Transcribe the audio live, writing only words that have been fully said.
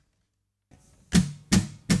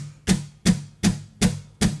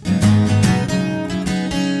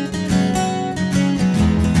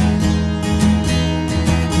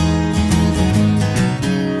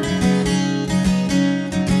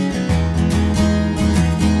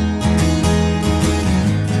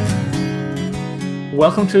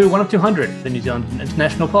welcome to 1 of 200, the New Zealand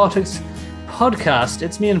International Politics podcast.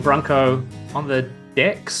 It's me and Branko on the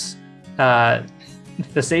decks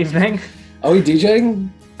this evening. Are we DJing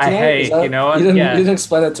tonight? You know what? You didn't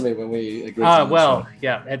explain that to me when we agreed to well,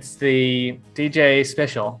 yeah, it's the DJ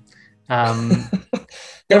special. As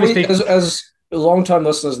long-time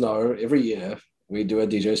listeners know, every year we do a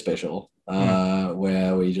DJ special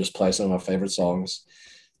where we just play some of our favorite songs.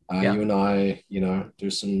 You and I, do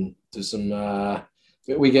some.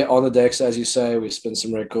 We get on the decks, as you say. We spin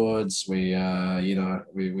some records. We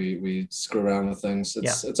screw around with things.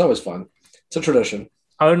 It's always fun. It's a tradition.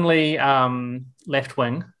 Only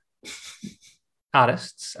left-wing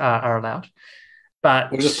artists are allowed,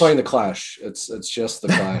 but we're just playing the Clash. It's just the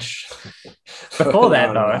Clash. Before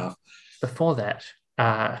that,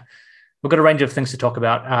 we've got a range of things to talk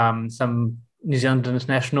about. Some New Zealand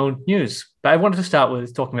international news, but I wanted to start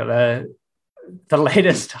with talking about the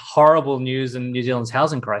latest horrible news in New Zealand's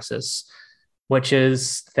housing crisis, which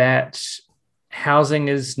is that housing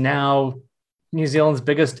is now New Zealand's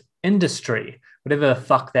biggest industry, whatever the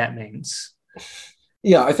fuck that means.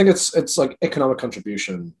 Yeah, I think it's like economic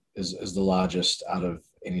contribution is the largest out of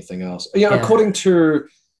anything else. Yeah, according to,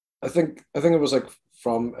 I think it was like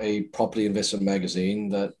from a property investment magazine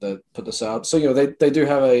that put this out. So, they do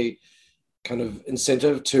have a kind of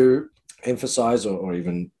incentive to emphasize or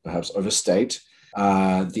even perhaps overstate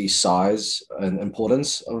the size and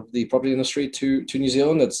importance of the property industry to New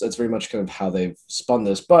Zealand. That's very much kind of how they've spun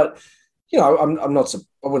this. But I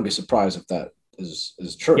wouldn't be surprised if that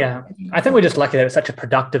is true. Yeah, I think we're just lucky that it's such a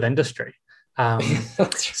productive industry. So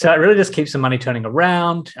it really just keeps the money turning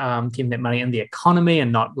around, keeping that money in the economy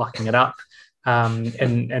and not locking it up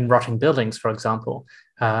in rotting buildings, for example,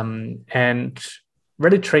 and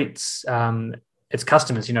really treats its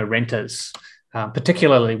customers, renters,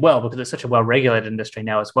 particularly well, because it's such a well-regulated industry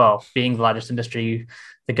now as well. Being the largest industry,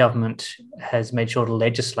 the government has made sure to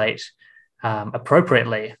legislate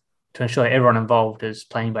appropriately to ensure that everyone involved is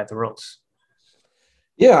playing by the rules.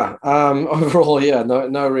 Yeah, overall,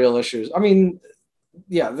 no real issues. I mean,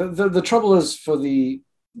 the trouble is for the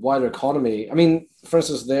wider economy. I mean, for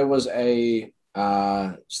instance, there was a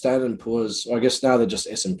Standard & Poor's, or I guess now they're just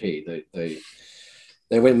S&P.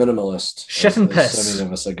 They went minimalist. Shit and piss. So many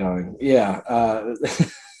of us are going. Yeah.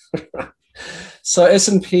 So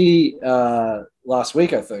S&P last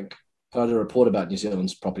week, I think, put a report about New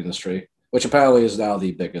Zealand's property industry, which apparently is now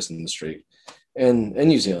the biggest industry in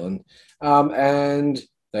New Zealand. And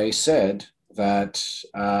they said that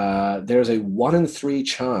there's a 1 in 3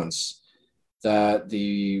 chance that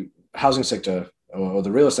the housing sector, or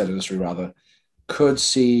the real estate industry rather, could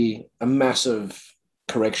see a massive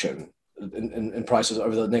correction in prices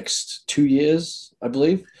over the next 2 years, I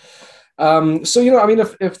believe. So,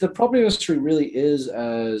 if the property industry really is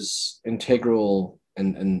as integral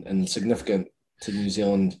and significant to the New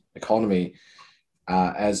Zealand economy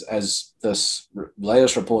as this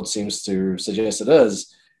latest report seems to suggest it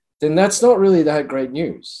is, then that's not really that great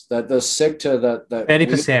news. That the sector that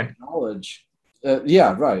 30% knowledge,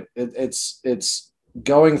 right. It's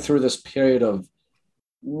going through this period of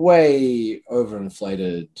way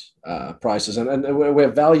overinflated prices, and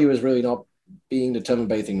where value is really not being determined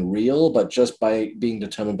by anything real, but just by being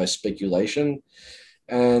determined by speculation.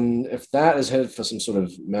 And if that is headed for some sort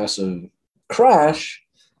of massive crash,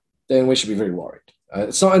 then we should be very worried.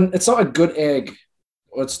 It's not a good egg,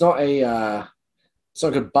 or it's not a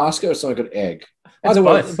good basket, or it's not a good egg. Either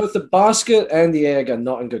way, both the basket and the egg are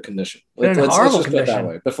not in good condition. Let's just put it that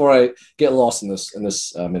way before I get lost in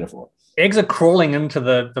this metaphor. Eggs are crawling into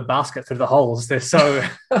the basket through the holes. They're so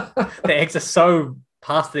the eggs are so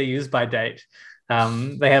past their use-by date.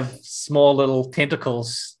 They have small little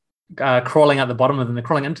tentacles crawling out the bottom of them. They're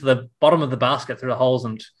crawling into the bottom of the basket through the holes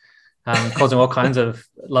and causing all kinds of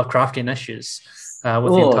Lovecraftian issues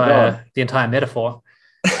with the entire metaphor.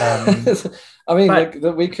 I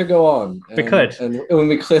mean, we could go on. We could, and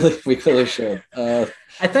we clearly should.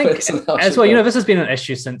 I think as well. This has been an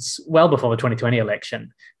issue since well before the 2020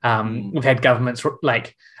 election. We've had governments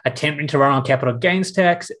like attempting to run on capital gains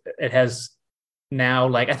tax. It has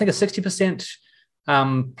now, I think, a 60%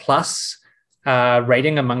 plus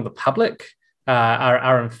rating among the public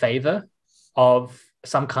are in favor of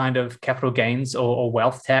some kind of capital gains or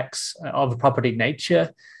wealth tax of a property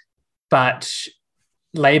nature, but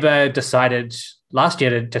Labor decided last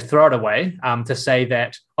year to throw it away, to say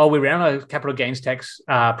that, we ran a capital gains tax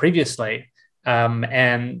previously,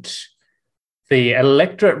 and the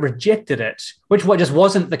electorate rejected it, which just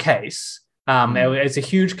wasn't the case. It's a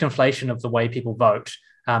huge conflation of the way people vote,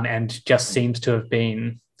 and just seems to have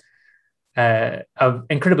been an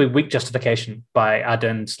incredibly weak justification by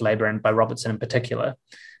Ardern's Labour and by Robertson in particular.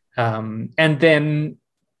 And then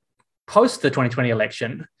post the 2020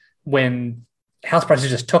 election, when house prices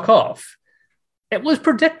just took off, it was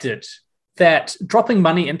predicted that dropping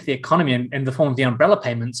money into the economy in the form of the umbrella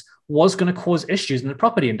payments was going to cause issues in the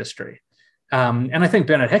property industry. And I think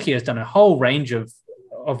Bernard Hickey has done a whole range of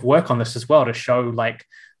work on this as well to show like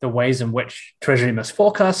the ways in which Treasury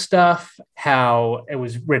misforecast stuff, how it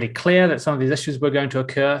was really clear that some of these issues were going to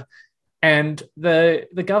occur. And the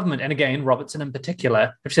government, and again, Robertson in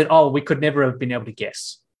particular, have said, oh, we could never have been able to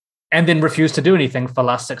guess, and then refused to do anything for the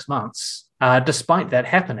last 6 months, despite that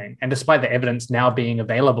happening, and despite the evidence now being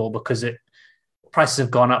available because prices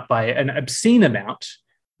have gone up by an obscene amount.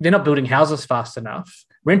 They're not building houses fast enough.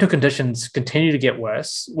 Rental conditions continue to get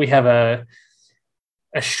worse. We have a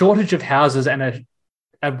shortage of houses and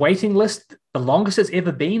a waiting list, the longest it's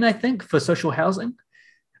ever been, I think, for social housing,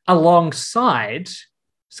 alongside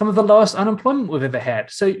some of the lowest unemployment we've ever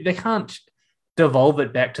had. So they can't devolve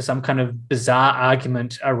it back to some kind of bizarre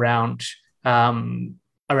argument around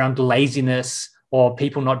laziness or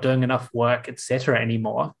people not doing enough work, etc.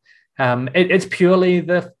 anymore. It's purely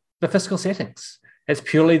the fiscal settings. It's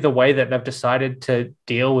purely the way that they've decided to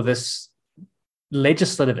deal with this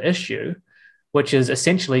legislative issue, which is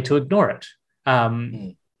essentially to ignore it,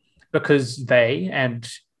 because they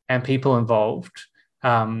and people involved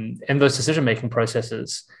in those decision-making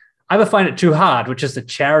processes either find it too hard, which is the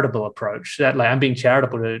charitable approach, that like I'm being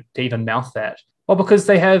charitable to even mouth that, or because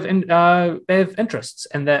they have interests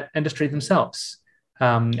in that industry themselves.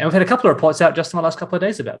 And we've had a couple of reports out just in the last couple of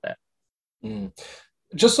days about that.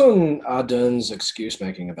 Just on Ardern's excuse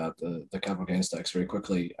making about the capital gains tax very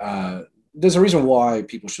quickly, there's a reason why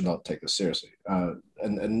people should not take this seriously.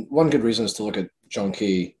 And one good reason is to look at John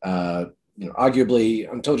Key,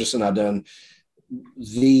 arguably, until Jacinda Ardern,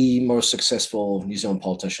 the most successful New Zealand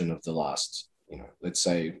politician of the last, let's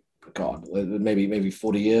say, maybe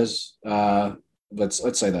 40 years.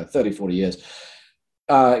 Let's say that 30, 40 years.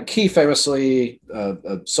 Key famously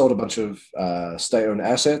sold a bunch of state-owned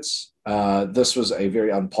assets. This was a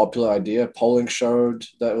very unpopular idea. Polling showed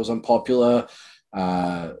that it was unpopular.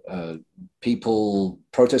 People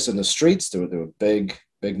protested in the streets. There were big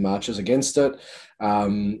marches against it.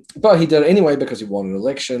 But he did it anyway because he won an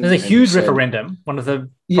election. There's a huge referendum, one of the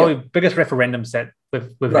probably biggest referendums that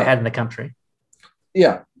we've had in the country.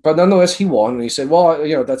 Yeah, but nonetheless, he won, and he said,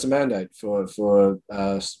 "Well, that's a mandate for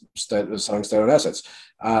selling state-owned assets,"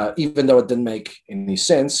 even though it didn't make any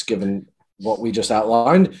sense given what we just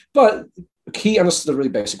outlined. But Key understood a really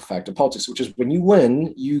basic fact of politics, which is when you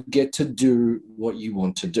win, you get to do what you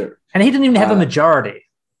want to do. And he didn't even have a majority.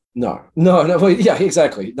 No. Well, yeah,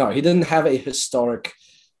 exactly. No, he didn't have a historic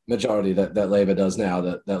majority that Labour does now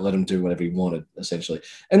that let him do whatever he wanted, essentially.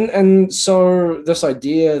 And so this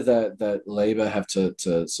idea that Labour have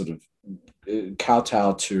to sort of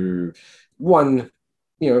kowtow to one,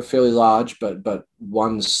 fairly large, but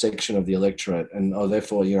one section of the electorate, and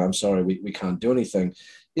therefore, I'm sorry, we can't do anything,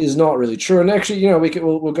 is not really true. And actually,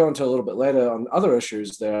 we'll go into a little bit later on other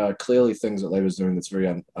issues. There are clearly things that Labour's doing that's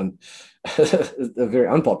very very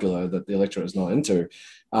unpopular that the electorate is not into,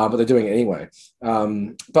 but they're doing it anyway.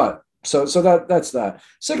 But so that's that.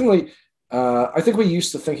 Secondly, I think we're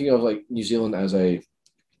used to thinking of like New Zealand as a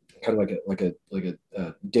kind of like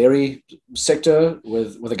a dairy sector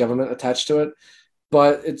with a government attached to it.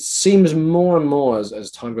 But it seems more and more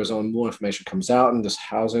as time goes on, more information comes out, and this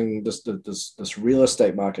housing, this real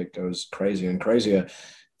estate market goes crazier and crazier,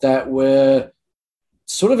 that we're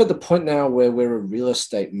sort of at the point now where we're a real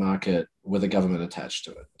estate market with a government attached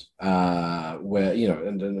to it. Where,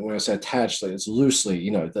 and when I say attached, like it's loosely,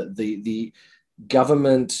 the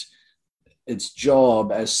government, its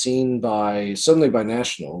job as seen certainly by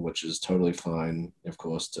National, which is totally fine, of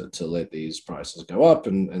course, to let these prices go up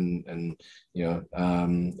and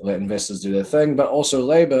let investors do their thing. But also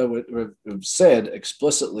Labour, we've said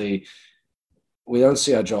explicitly, we don't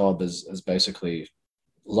see our job as basically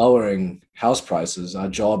lowering house prices. Our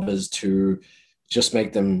job is to just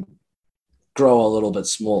make them grow a little bit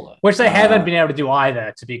smaller. Which they haven't been able to do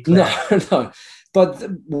either, to be clear. No. But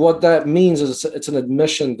what that means is it's an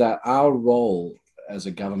admission that our role as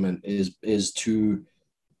a government is to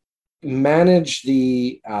manage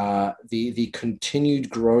the continued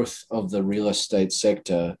growth of the real estate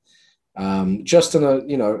sector, just in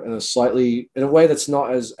a way that's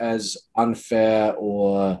not as unfair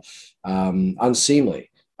or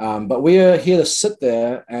unseemly. But we are here to sit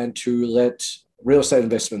there and to let real estate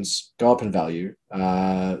investments go up in value,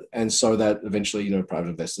 and so that eventually, private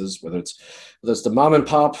investors, whether it's the mom and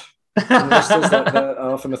pop investors that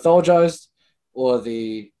are often mythologized, or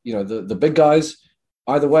the big guys.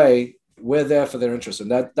 Either way, we're there for their interests,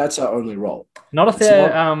 and that's our only role. Not if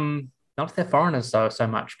they're foreigners though, so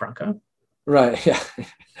much, Branko. Right. Yeah.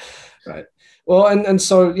 Right. Well, and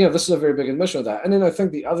so this is a very big admission of that. And then I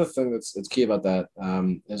think the other thing that's key about that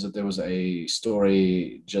is that there was a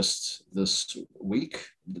story just this week.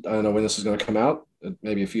 I don't know when this is going to come out.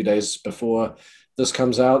 Maybe a few days before this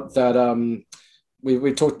comes out. That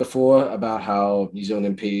we talked before about how New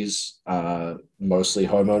Zealand MPs are mostly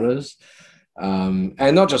homeowners,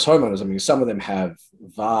 and not just homeowners. I mean, some of them have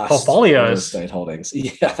vast portfolios, real estate holdings.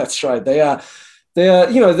 Yeah, that's right. They're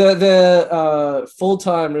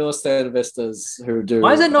full-time real estate investors who do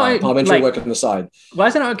parliamentary work on the side. Why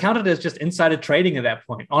is it not counted as just insider trading at that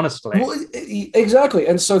point? Honestly, well, exactly.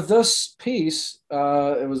 And so this piece,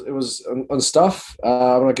 it was on Stuff.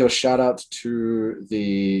 I want to give a shout out to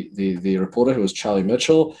the reporter, who was Charlie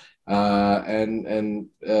Mitchell, and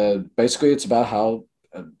basically it's about how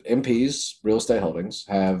MPs' real estate holdings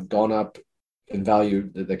have gone up in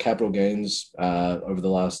value. The capital gains over the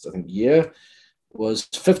last, I think, year was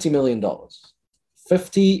 $50 million.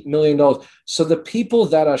 $50 million. So the people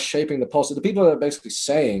that are shaping the policy, the people that are basically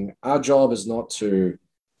saying our job is not to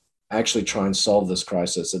actually try and solve this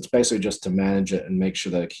crisis. It's basically just to manage it and make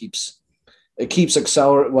sure that it keeps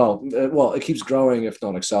accelerating. Well, it keeps growing, if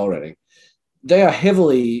not accelerating. They are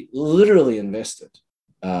heavily, literally invested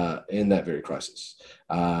in that very crisis.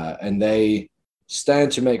 And they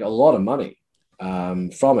stand to make a lot of money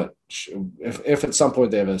from it if at some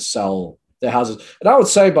point they ever sell their houses. And I would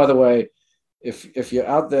say, by the way, if you're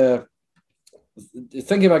out there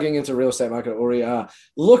thinking about getting into real estate market, or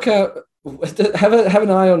look at have an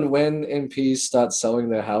eye on when MPs start selling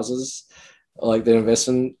their houses, like their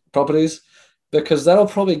investment properties, because that'll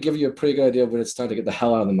probably give you a pretty good idea of when it's time to get the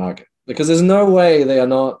hell out of the market. Because there's no way they are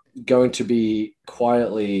not going to be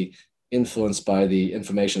quietly influenced by the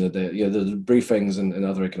information that they, the briefings and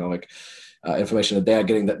other economic information that they are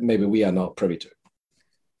getting that maybe we are not privy to.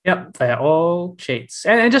 Yep, they are all cheats.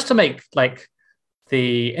 And just to make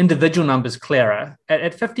the individual numbers clearer,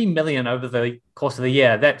 at 50 million over the course of the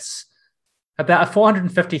year, that's about a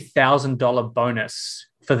 $450,000 bonus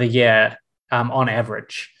for the year on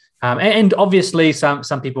average. And obviously,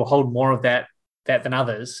 some people hold more of that than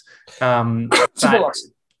others. But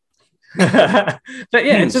yeah,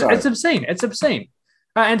 it's obscene. It's obscene.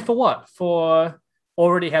 And for what? For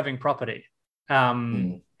already having property.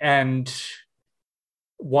 And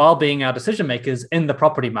while being our decision makers in the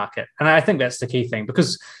property market. And I think that's the key thing,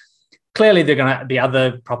 because clearly there are going to be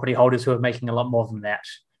other property holders who are making a lot more than that.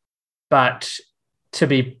 But to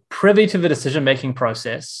be privy to the decision-making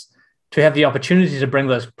process, to have the opportunity to bring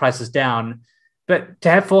those prices down, but to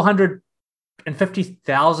have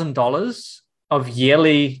 $450,000 of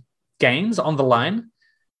yearly gains on the line,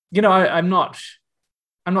 I'm not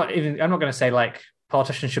going to say like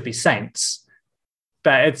politicians should be saints,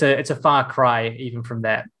 but it's a far cry even from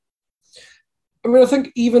that. I mean, I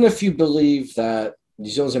think even if you believe that New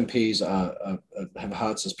Zealand's MPs have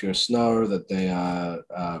hearts as pure snow, that they are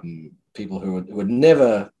people who would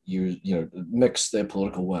never mix their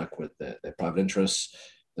political work with their private interests,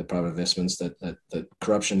 their private investments, that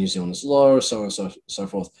corruption in New Zealand is low, so on and so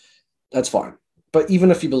forth, that's fine. But even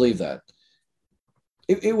if you believe that,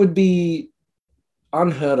 it would be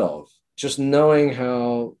unheard of, just knowing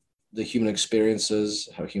how the human experiences,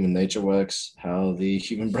 how human nature works, how the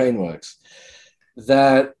human brain works,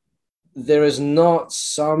 that there is not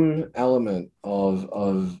some element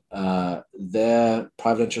of their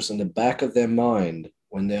private interest in the back of their mind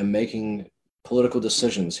when they're making political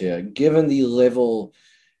decisions here, given the level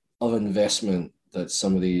of investment that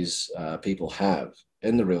some of these people have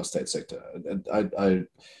in the real estate sector.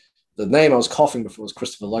 The name I was coughing before was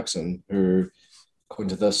Christopher Luxon, who, according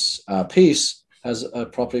to this piece, has a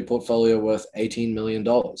property portfolio worth $18 million.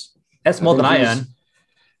 That's more than I earn.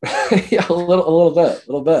 Yeah, a little bit.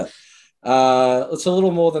 It's a little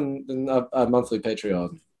more than a monthly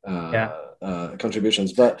Patreon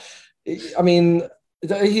contributions. But I mean,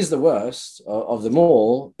 he's the worst of them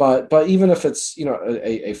all. But even if it's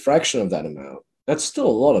a fraction of that amount, that's still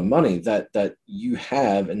a lot of money that you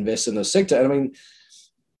have invested in the sector. And I mean,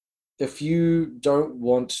 if you don't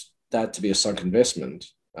want that to be a sunk investment,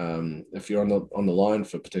 if you're on the line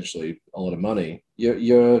for potentially a lot of money,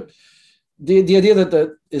 the idea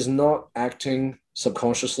that is not acting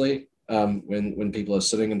subconsciously when people are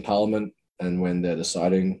sitting in Parliament and when they're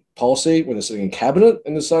deciding policy, when they're sitting in cabinet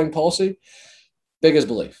and deciding policy, beggars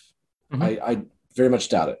belief. Mm-hmm. I very much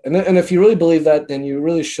doubt it. And if you really believe that, then you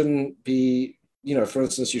really shouldn't be, for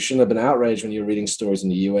instance, you shouldn't have been outraged when you're reading stories in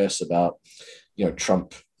the US about,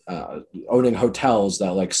 Trump owning hotels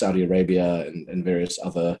that like Saudi Arabia and various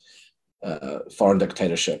other foreign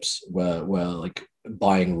dictatorships were like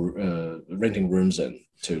buying renting rooms in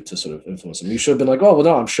to sort of influence him. You should have been like, oh well,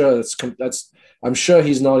 no, I'm sure I'm sure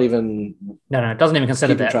he's not even it doesn't even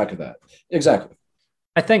consider keeping that. track of that. Exactly.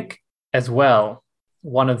 I think as well,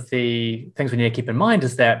 one of the things we need to keep in mind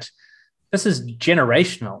is that this is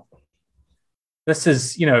generational. This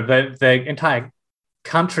is, the entire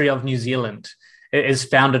country of New Zealand is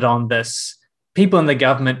founded on this. People in the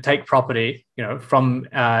government take property, from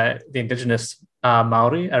the indigenous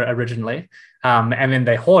Maori originally, and then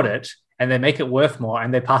they hoard it and they make it worth more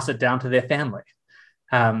and they pass it down to their family.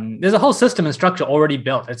 There's a whole system and structure already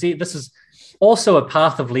built. This is also a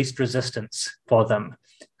path of least resistance for them,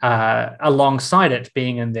 alongside it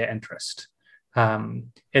being in their interest.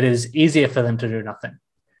 It is easier for them to do nothing,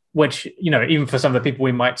 which, even for some of the people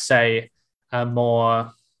we might say are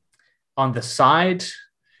more on the side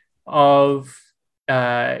of,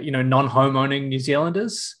 non-home owning New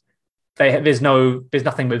Zealanders, there's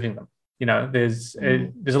nothing moving them. There's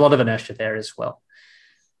a lot of inertia there as well.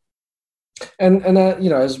 And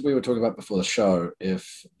as we were talking about before the show,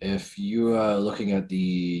 if you are looking at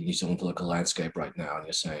the New Zealand political landscape right now and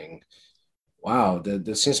you're saying, wow,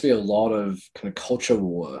 there seems to be a lot of kind of culture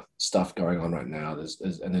war stuff going on right now.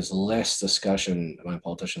 There's less discussion among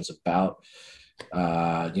politicians about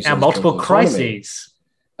New Zealand's multiple crises.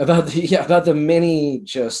 About the many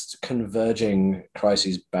just converging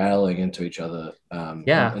crises battling into each other,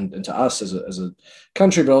 and into us as a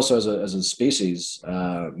country, but also as a species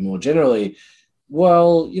more generally.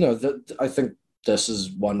 Well, I think this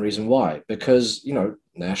is one reason why, because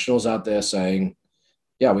nationals out there saying,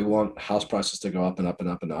 yeah, we want house prices to go up and up and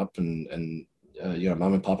up and up, and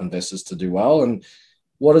mom and pop investors to do well. And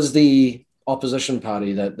what is the opposition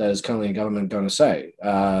party that is currently in government going to say?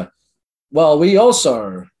 Well, we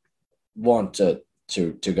also want it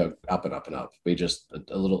to go up and up and up. We just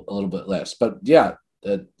a little bit less, but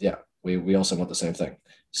we also want the same thing.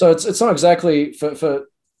 So it's not exactly for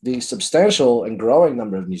the substantial and growing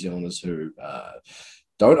number of New Zealanders who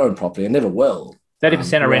don't own property and never will.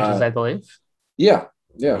 30% are renters, I believe. Yeah,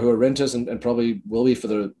 who are renters and probably will be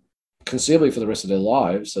conceivably for the rest of their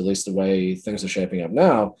lives, at least the way things are shaping up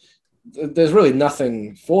now. There's really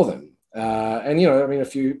nothing for them.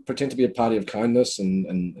 If you pretend to be a party of kindness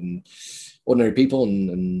and ordinary people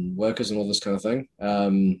and workers and all this kind of thing,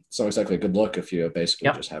 it's not exactly a good look if you're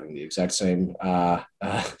basically just having the exact same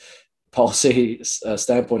policy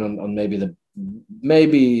standpoint on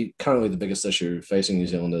maybe currently the biggest issue facing New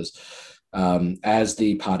Zealanders, as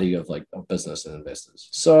the party of business and investors.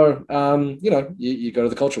 So you go to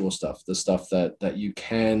the cultural stuff, the stuff that you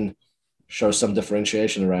can show some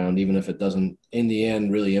differentiation around, even if it doesn't in the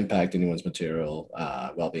end really impact anyone's material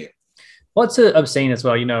well-being. What's obscene as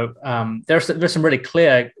well, there's some really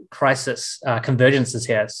clear crisis convergences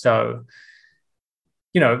here. So,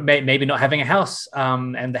 maybe not having a house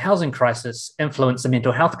and the housing crisis influence the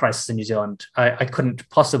mental health crisis in New Zealand. I couldn't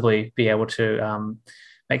possibly be able to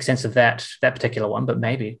make sense of that particular one, but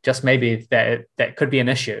just maybe that could be an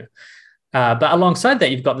issue. But alongside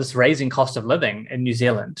that, you've got this raising cost of living in New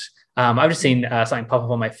Zealand. I've just seen something pop up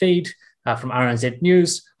on my feed from RNZ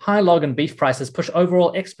News. High log and beef prices push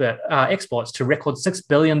overall exports to record $6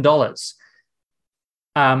 billion.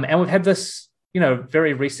 And we've had this,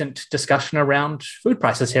 very recent discussion around food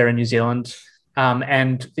prices here in New Zealand,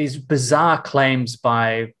 and these bizarre claims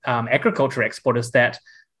by agriculture exporters that,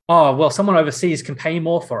 someone overseas can pay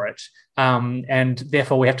more for it, and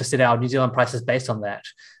therefore we have to set our New Zealand prices based on that,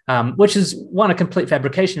 which is a complete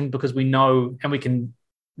fabrication, because we know and we can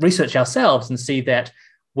research ourselves and see that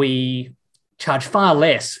we charge far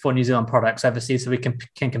less for New Zealand products overseas, so we can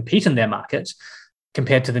compete in their market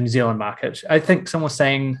compared to the New Zealand market. I think someone was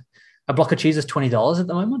saying a block of cheese is $20 at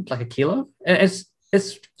the moment, like a kilo. It's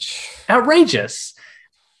outrageous.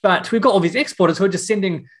 But we've got all these exporters who are just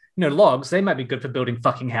sending logs. They might be good for building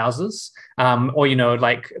fucking houses, or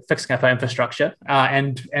fixing up our infrastructure.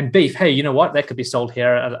 And beef, hey, you know what? That could be sold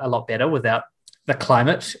here a lot better without the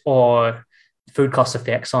climate or food cost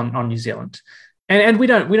effects on New Zealand. And we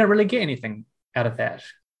don't really get anything out of that.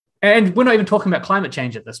 And we're not even talking about climate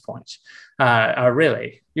change at this point.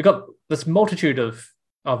 Really, you've got this multitude of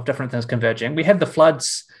different things converging. We have the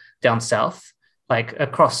floods down south,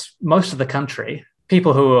 across most of the country.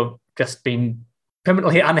 People who have just been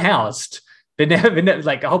permanently unhoused. They never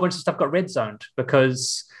a whole bunch of stuff got red zoned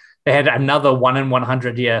because they had another 1 in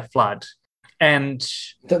 100 year flood. And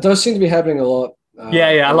those seem to be happening a lot.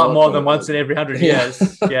 A lot more than once in every 100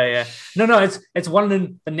 years. Yeah. No, it's one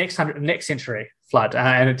in the next century flood,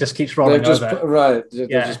 and it just keeps rolling over. Right, they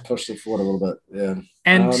just push it forward a little bit. Yeah,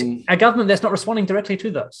 and a government that's not responding directly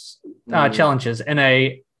to those challenges in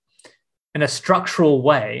a structural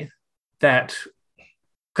way that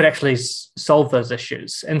could actually solve those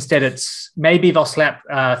issues. Instead, it's maybe they'll slap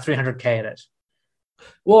 300K at it.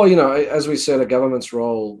 Well, as we said, a government's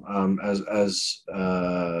role, as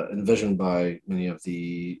envisioned by many of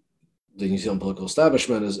the New Zealand political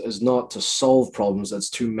establishment, is not to solve problems; it's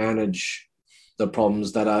to manage the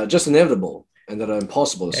problems that are just inevitable and that are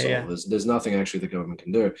impossible to solve. Yeah. There's nothing actually the government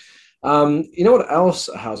can do. You know what else?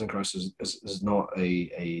 A housing crisis is not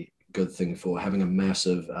a good thing for. Having a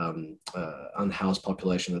massive unhoused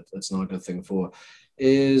population, that's not a good thing for,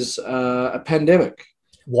 is a pandemic.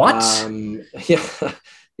 What?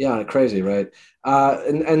 Yeah, crazy, right? I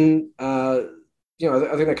think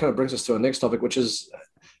that kind of brings us to our next topic, which is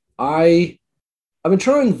I've been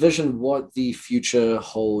trying to envision what the future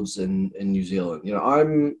holds in New Zealand.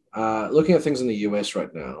 I'm looking at things in the US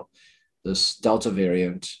right now. This Delta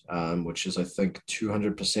variant, which is I think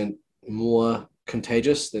 200% more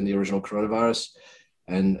contagious than the original coronavirus,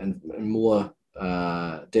 and more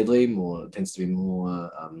deadly, tends to be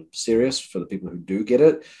more serious for the people who do get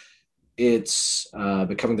it. It's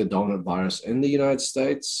becoming the dominant virus in the United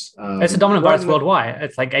States. It's a dominant virus worldwide.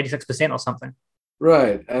 It's like 86% or something.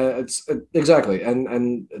 Right. Exactly,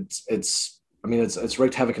 and it's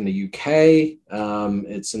wreaked havoc in the UK.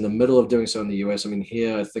 It's in the middle of doing so in the US. I mean,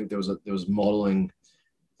 here I think there was modeling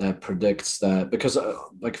that predicts that because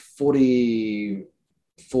like 44%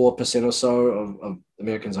 or so of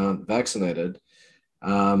Americans aren't vaccinated.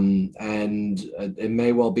 And it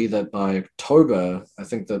may well be that by October, I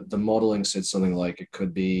think that the modeling said something like it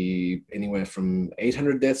could be anywhere from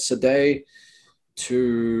 800 deaths a day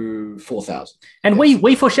to 4,000. And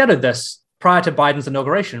we foreshadowed this prior to Biden's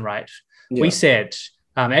inauguration, right? Yeah. We said,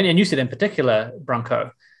 and you said in particular,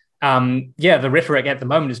 Branko, the rhetoric at the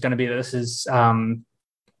moment is going to be that this is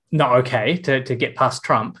not okay to get past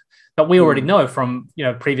Trump. But we already know from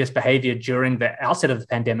previous behavior during the outset of the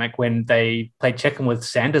pandemic when they played chicken with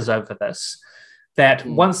Sanders over this, that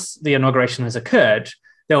once the inauguration has occurred,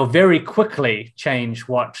 they'll very quickly change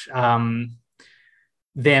what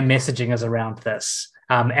their messaging is around this.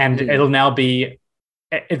 And it'll now be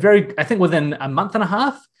I think within a month and a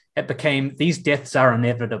half, it became these deaths are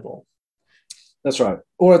inevitable. That's right.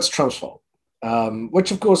 Or it's Trump's fault,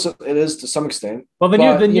 which of course it is to some extent. Well, the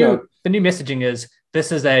new messaging is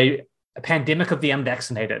this is a pandemic of the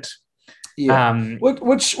unvaccinated. Yeah,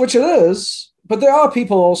 which it is. But there are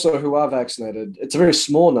people also who are vaccinated. It's a very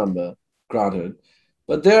small number, granted,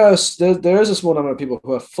 but there is a small number of people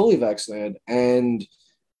who are fully vaccinated and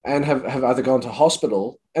have either gone to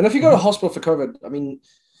hospital. And if you go to hospital for COVID, I mean,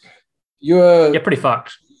 you're pretty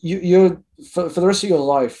fucked. You're for the rest of your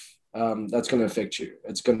life. That's going to affect you.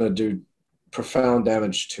 It's going to do profound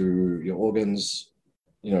damage to your organs,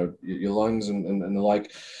 your lungs and the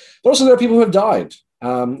like. But also there are people who have died.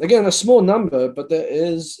 Again, a small number, but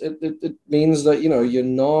it means that, you're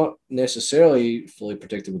not necessarily fully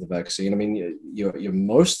protected with the vaccine. I mean, you're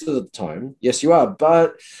most of the time, yes, you are,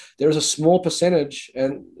 but there's a small percentage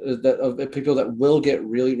of people that will get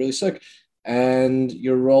really, really sick, and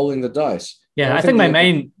you're rolling the dice. Yeah, I think my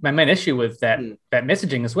main issue with that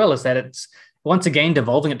messaging as well is that it's once again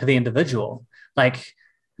devolving it to the individual. Like,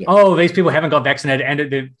 these people haven't got vaccinated, and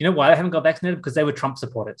you know why they haven't got vaccinated? Because they were Trump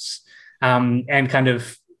supporters. And kind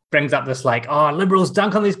of brings up this like, liberals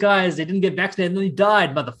dunk on these guys. They didn't get vaccinated and then he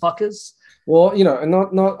died, motherfuckers. Well,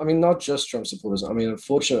 and not just Trump supporters. I mean,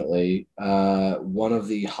 unfortunately, one of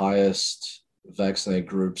the highest vaccinated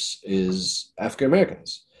groups is African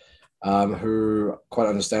Americans, who quite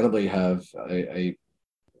understandably have a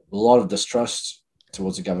lot of distrust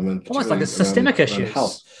towards the government. Almost like a systemic issue.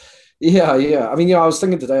 Yeah. I mean, I was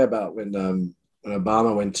thinking today about when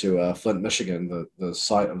Obama went to Flint, Michigan, the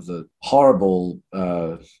site of the horrible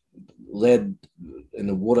lead in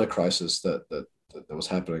the water crisis that was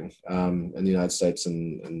happening in the United States,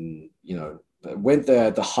 and went there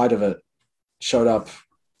at the height of it, showed up,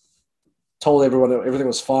 told everyone everything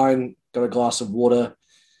was fine, got a glass of water,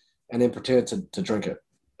 and then pretended to drink it.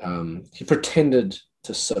 He pretended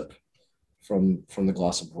to sip from the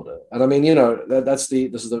glass of water, and I mean, this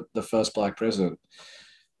is the first Black president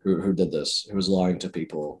who did this, who was lying to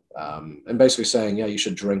people, and basically saying, you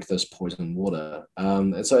should drink this poisoned water.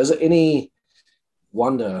 And so is it any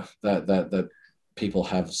wonder that people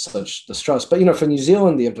have such distrust? But, for New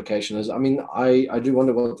Zealand, the implication is, I mean, I do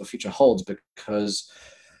wonder what the future holds, because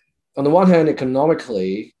on the one hand,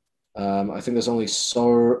 economically, I think there's only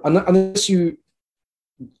unless you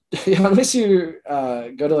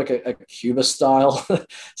go to like a Cuba style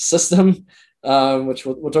system, which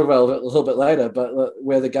we'll talk about a little bit later, but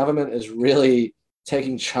where the government is really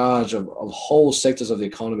taking charge of whole sectors of the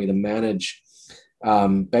economy to manage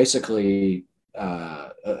basically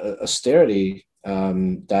austerity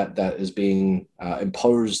that is being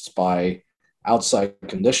imposed by outside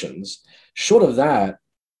conditions. Short of that,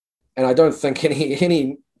 and I don't think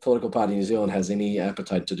any political party in New Zealand has any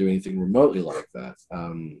appetite to do anything remotely like that.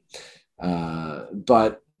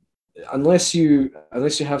 But unless you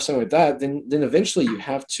have something like that, then eventually you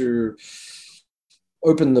have to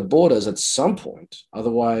open the borders at some point.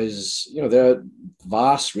 Otherwise, there are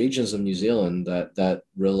vast regions of New Zealand that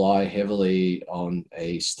rely heavily on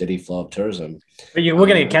a steady flow of tourism. But we're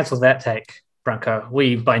going to get cancelled that take, Branko.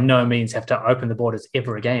 We by no means have to open the borders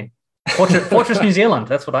ever again. Fortress New Zealand,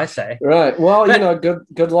 that's what I say. Right. Well, but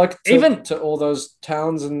good luck to all those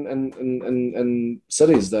towns and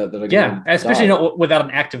cities that are going to especially not without an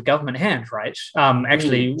active government hand, right?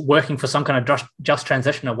 Actually working for some kind of just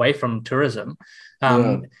transition away from tourism.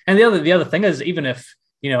 And the other thing is, even if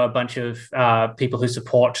a bunch of people who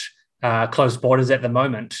support closed borders at the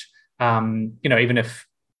moment, even if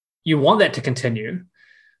you want that to continue,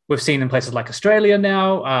 we've seen in places like Australia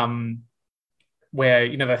now, where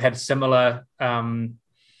they've had similar kind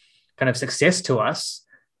of success to us.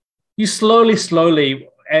 You slowly,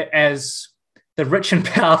 as the rich and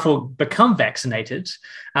powerful become vaccinated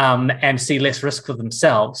and see less risk for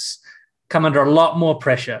themselves, come under a lot more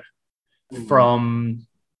pressure from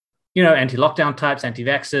anti-lockdown types,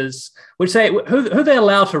 anti-vaxxers, which who they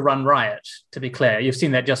allow to run riot. To be clear, you've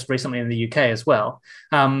seen that just recently in the UK as well,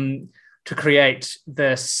 to create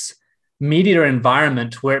this media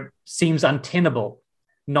environment where it seems untenable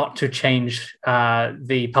not to change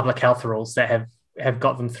the public health rules that have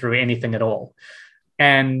got them through anything at all.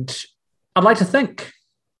 And I'd like to think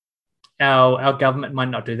our government might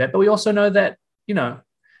not do that, but we also know that,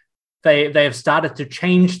 they have started to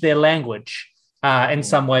change their language in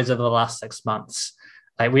some ways over the last 6 months.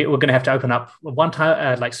 Like we're going to have to open up one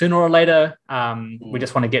time, like sooner or later. We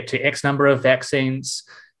just want to get to X number of vaccines.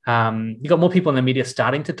 You've got more people in the media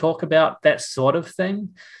starting to talk about that sort of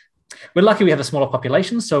thing. We're lucky we have a smaller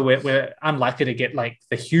population, so we're unlikely to get like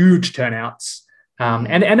the huge turnouts.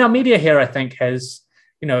 And our media here, I think, has,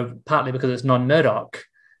 partly because it's non-Murdoch,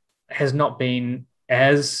 has not been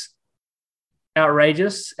as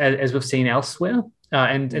outrageous as we've seen elsewhere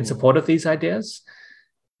in support of these ideas.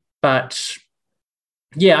 But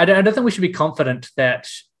yeah, I don't think we should be confident that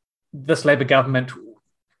this Labour government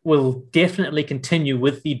will definitely continue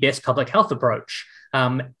with the best public health approach.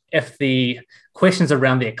 If the questions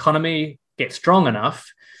around the economy get strong enough,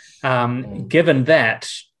 given that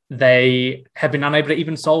they have been unable to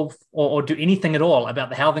even solve or do anything at all about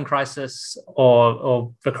the housing crisis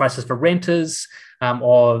or the crisis for renters,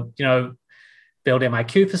 or build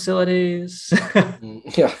MIQ facilities.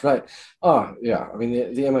 Yeah, right. Oh, yeah. I mean,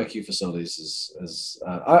 the MIQ facilities is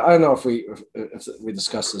I don't know if we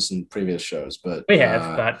discussed this in previous shows, but we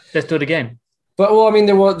have. But let's do it again. But well, I mean,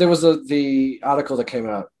 there was the article that came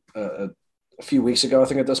out a few weeks ago, I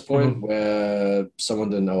think, at this point, where someone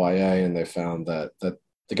did an OIA and they found that the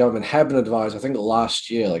government had been advised, I think last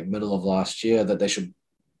year, like middle of last year, that they should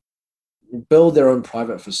build their own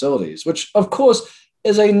private facilities, which of course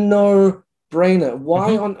is a no-brainer.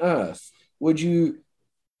 Why on earth would you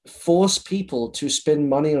force people to spend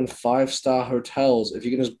money on 5-star hotels if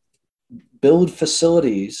you can just build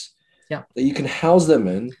facilities that you can house them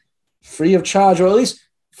in free of charge, or at least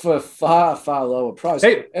for a far, far lower price?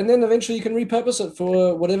 And then eventually you can repurpose it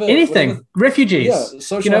for anything. Refugees,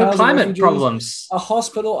 social housing, climate refugees, problems, a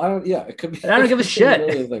hospital. It could be. I don't give a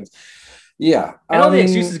shit. Things. Yeah. And all the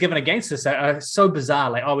excuses given against this are so bizarre.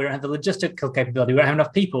 Like, we don't have the logistical capability. We don't have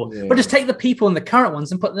enough people. Yeah. But just take the people in the current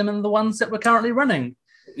ones and put them in the ones that we're currently running.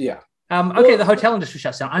 Yeah. The hotel industry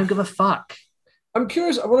shuts down. I don't give a fuck. I'm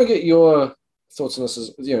curious. I want to get your thoughts on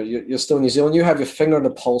this. You're still in New Zealand. You have your finger on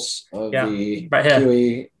the pulse of the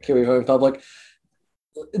Kiwi voting public.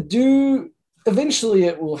 Eventually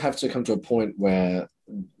it will have to come to a point where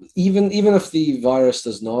even if the virus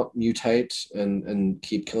does not mutate and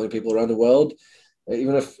keep killing people around the world,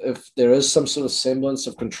 even if there is some sort of semblance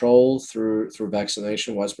of control through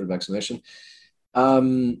vaccination, widespread vaccination,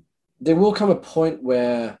 there will come a point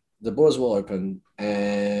where the borders will open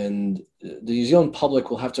and the New Zealand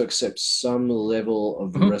public will have to accept some level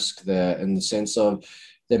of risk there, in the sense of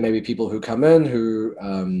there may be people who come in who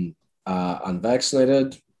are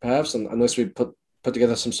unvaccinated, perhaps, and unless we put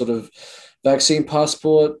together some sort of vaccine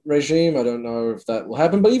passport regime, I don't know if that will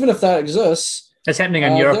happen. But even if that exists, it's happening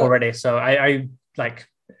in Europe already, so I like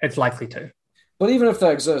it's likely to. But even if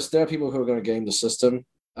that exists, there are people who are going to game the system.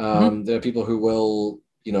 There are people who will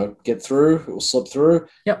get through, it will slip through.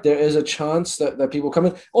 Yep. There is a chance that people come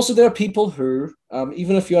in. Also, there are people who,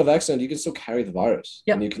 even if you are vaccinated, you can still carry the virus.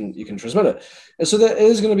 Yep. And you can transmit it. And so there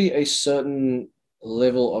is going to be a certain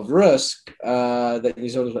level of risk that New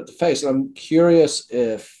Zealanders have to face. And I'm curious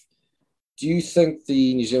do you think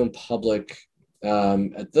the New Zealand public,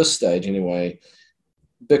 at this stage anyway,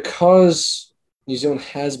 because New Zealand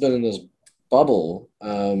has been in this bubble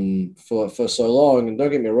for so long, and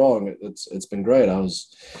don't get me wrong, it's been great. I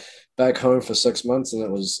was back home for 6 months, and it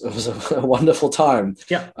was a wonderful time.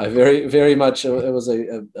 Yeah, I very, very much, it was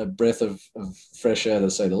a breath of fresh air, to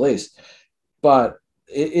say the least. But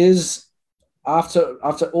it is after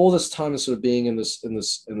all this time of sort of being in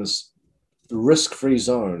this risk-free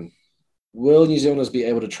zone, will New Zealanders be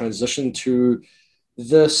able to transition to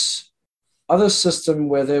this other system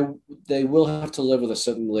where they will have to live with a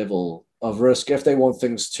certain level of risk if they want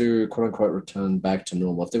things to, quote unquote, return back to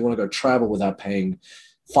normal? If they want to go travel without paying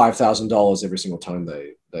 $5,000 every single time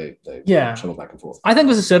they travel back and forth. I think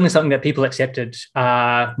this is certainly something that people accepted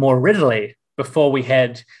more readily before we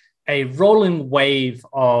had a rolling wave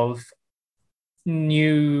of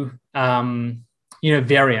new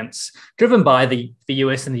variants driven by the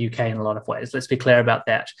US and the UK in a lot of ways. Let's be clear about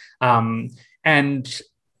that. And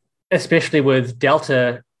especially with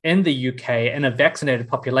Delta in the UK and a vaccinated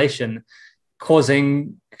population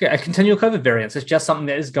causing a continual COVID variants. It's just something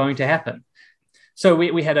that is going to happen. So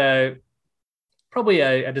we had probably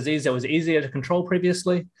a disease that was easier to control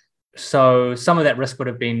previously. So some of that risk would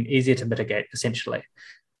have been easier to mitigate, essentially.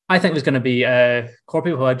 I think there's going to be a core of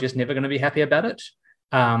people who are just never going to be happy about it.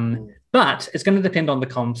 But it's going to depend on the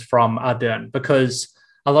comms from Ardern, because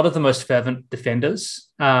a lot of the most fervent defenders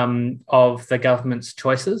of the government's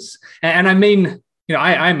choices, and I mean,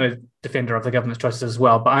 I'm a defender of the government's choices as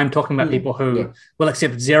well, but I'm talking about people who will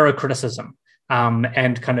accept zero criticism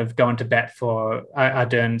and kind of go into bat for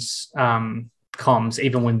Ardern's comms,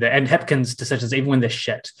 even when and Hipkins' decisions, even when they're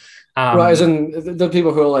shit. Right, as in the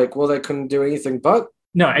people who are like, well, they couldn't do anything but.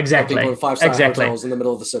 No, exactly. People in 5-star hotels in the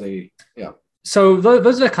middle of the city. Yeah. So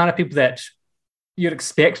those are the kind of people that you'd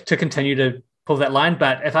expect to continue to pull that line.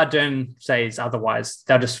 But if Ardern says otherwise,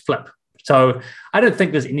 they'll just flip. So I don't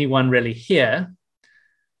think there's anyone really here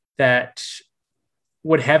that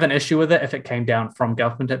would have an issue with it if it came down from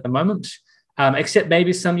government at the moment, except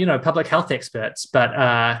maybe some, public health experts.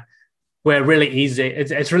 But we're really easy.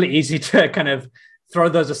 It's really easy to kind of throw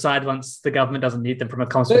those aside once the government doesn't need them from a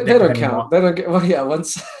concept. They don't count. They don't get. Well, yeah.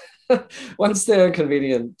 Once they're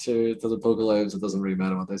inconvenient to the Poogaloo's, it doesn't really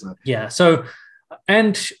matter what they say. Yeah. So,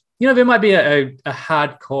 and there might be a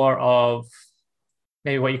hardcore of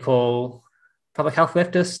maybe what you call public health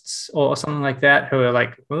leftists or something like that, who are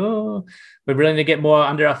like, oh, we really need to get more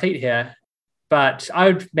under our feet here. But I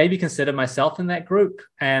would maybe consider myself in that group,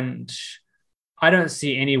 and I don't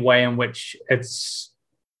see any way in which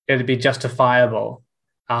it'd be justifiable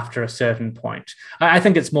after a certain point. I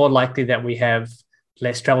think it's more likely that we have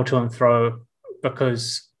less travel to and fro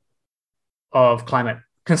because of climate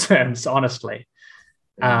concerns, honestly.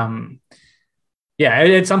 At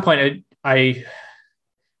some point, maybe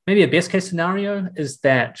a best case scenario is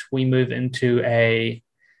that we move into the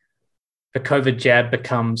COVID jab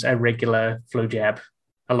becomes a regular flu jab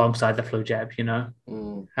alongside the flu jab,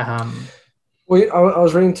 Well, I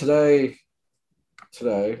was reading yesterday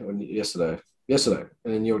in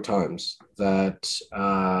the New York Times that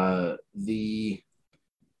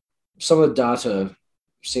some of the data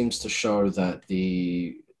seems to show that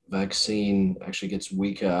the vaccine actually gets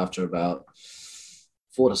weaker after about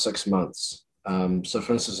 4 to 6 months. So,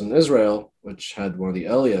 for instance, in Israel, which had one of the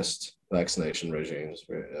earliest vaccination regimes,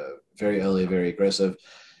 very early, very aggressive,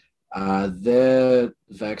 their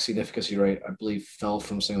vaccine efficacy rate, I believe, fell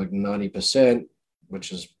from something like 90%,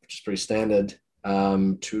 which is pretty standard,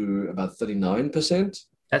 to about 39%.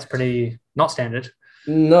 That's pretty not standard.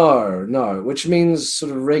 No, which means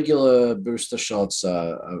sort of regular booster shots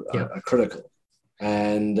are critical.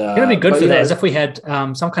 And it'd be good for that, as if we had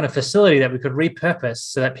some kind of facility that we could repurpose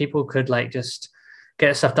so that people could just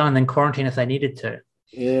get stuff done and then quarantine if they needed to.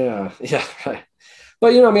 Yeah, right.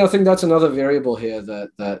 But I think that's another variable here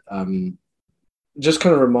that just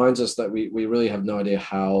kind of reminds us that we really have no idea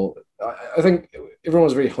how. I think everyone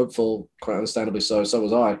was very hopeful, quite understandably so. So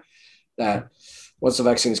was I, that once the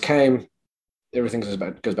vaccines came, everything goes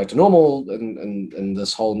back to normal, and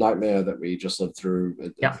this whole nightmare that we just lived through.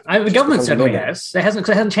 The government certainly has. It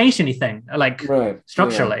hasn't changed anything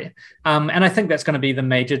structurally, and I think that's going to be the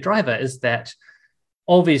major driver. Is that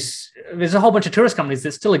there's a whole bunch of tourist companies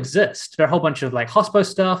that still exist. There are a whole bunch of hospo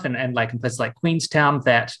stuff and in places like Queenstown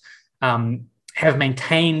that have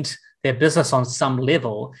maintained their business on some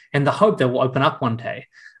level in the hope they will open up one day.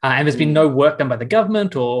 And there's been no work done by the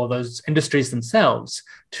government or those industries themselves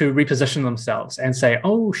to reposition themselves and say,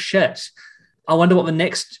 oh, shit, I wonder what the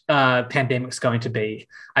next pandemic's going to be.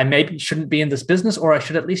 I maybe shouldn't be in this business, or I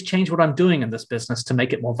should at least change what I'm doing in this business to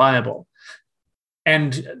make it more viable.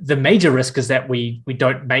 And the major risk is that we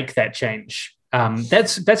don't make that change.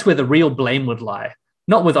 That's where the real blame would lie,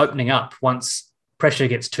 not with opening up once pressure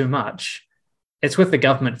gets too much. It's with the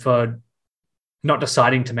government for not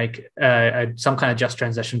deciding to make some kind of just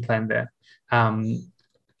transition plan there,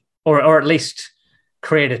 or at least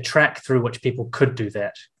create a track through which people could do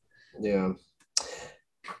that.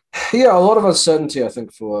 Yeah, a lot of uncertainty, I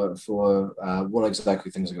think, for what exactly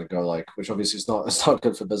things are going to go like, which obviously it's not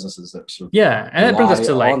good for businesses that sort of and that brings us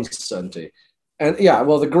to uncertainty. And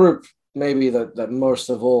the group maybe that most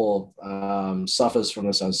of all suffers from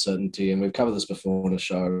this uncertainty, and we've covered this before on the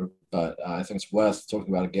show, but I think it's worth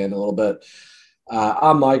talking about again a little bit.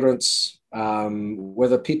 Are migrants,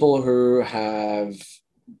 whether people who have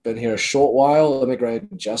been here a short while, immigrated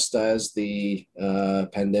just as the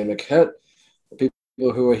pandemic hit, people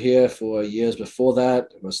who were here for years before that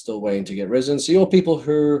were still waiting to get residency, or people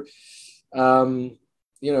who,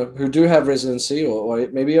 who do have residency or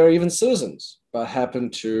maybe are even citizens, but happen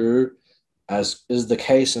to, as is the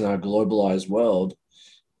case in our globalized world,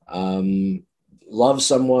 love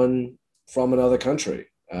someone from another country.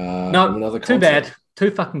 No, too bad. Too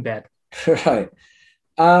fucking bad. Right.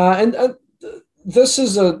 And this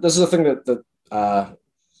is a thing that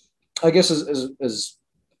I guess is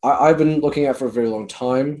I've been looking at for a very long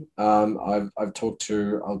time. I've talked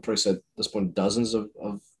to, I'll probably say at this point, dozens of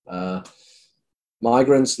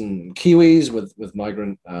migrants and Kiwis with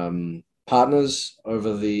migrant partners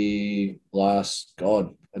over the last,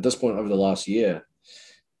 at this point, over the last year.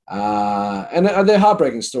 And they're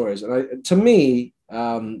heartbreaking stories. And to me,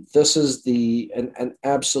 this is an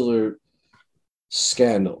absolute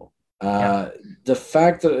scandal. The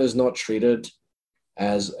fact that it is not treated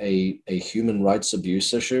as a human rights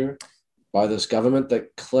abuse issue by this government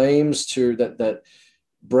that claims to, that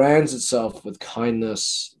brands itself with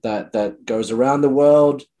kindness, that goes around the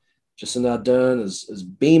world. Jacinda Ardern is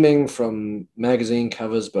beaming from magazine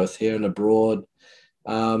covers both here and abroad.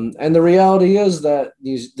 And the reality is that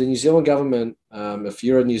the New Zealand government, if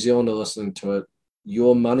you're a New Zealander listening to it,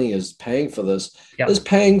 your money is paying for this, is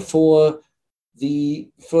paying for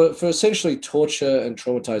essentially torture and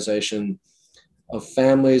traumatization of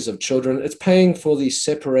families, of children. It's paying for the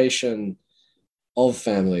separation of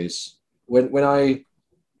families. When I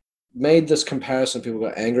made this comparison, people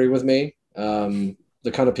got angry with me.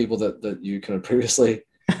 The kind of people that you kind of previously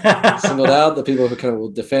singled out, the people who kind of will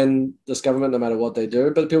defend this government no matter what they do.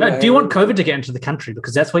 But people do you want COVID to get into the country?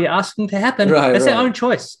 Because that's what you're asking to happen. Right, that's their own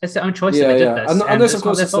choice. It's their own choice that they did this. Unless, of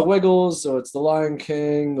course, it's the Wiggles, or it's the Lion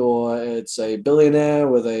King, or it's a billionaire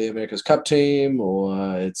with a America's Cup team,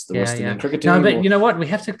 or it's the West Indian cricket team. No, but you know what? We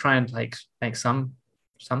have to try and make some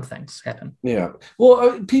things happen. Yeah.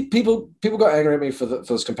 Well, people got angry at me for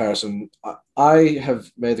this comparison. I have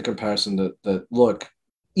made the comparison that look,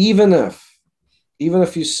 even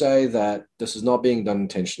if you say that this is not being done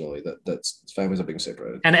intentionally, that families are being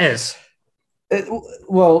separated, and it is. Let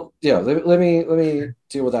me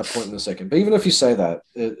deal with that point in a second. But even if you say that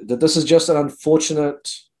this is just an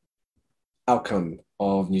unfortunate outcome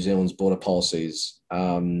of New Zealand's border policies,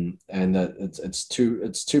 and that it's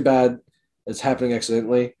too bad it's happening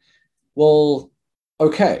accidentally. Well,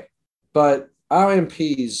 okay, but our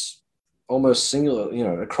MPs almost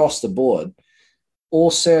singular, across the board, all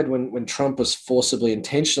said when Trump was forcibly,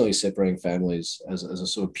 intentionally separating families as a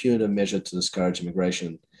sort of punitive measure to discourage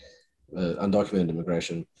immigration, undocumented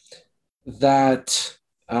immigration, that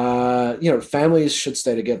families should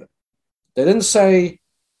stay together. They didn't say,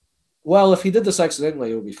 well, if he did this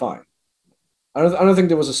accidentally, it would be fine. I don't think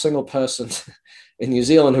there was a single person in New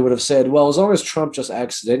Zealand who would have said, well, as long as Trump just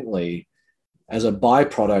accidentally, as a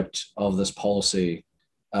byproduct of this policy,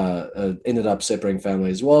 ended up separating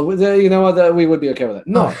families, well, you know what, we would be okay with that.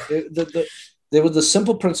 No, the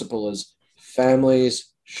simple principle is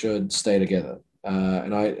families should stay together,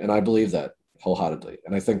 and I believe that wholeheartedly,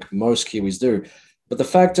 and I think most Kiwis do. But the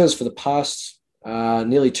fact is, for the past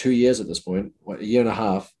nearly 2 years at this point, a year and a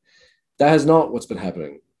half, that is not what's been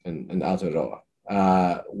happening in Aotearoa.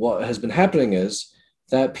 What has been happening is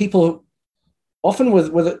that people, often with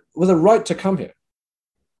a right to come here,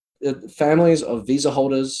 families of visa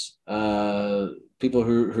holders, people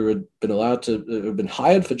who had been allowed to, who've been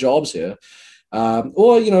hired for jobs here,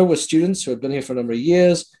 or with students who have been here for a number of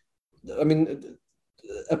years. I mean,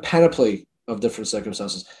 a panoply of different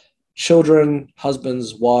circumstances. Children,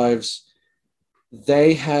 husbands, wives,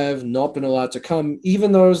 they have not been allowed to come,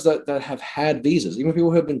 even those that have had visas, even people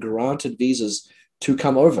who have been granted visas to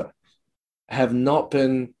come over, have not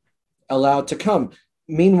been allowed to come.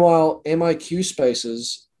 Meanwhile, MIQ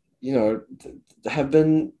spaces, there have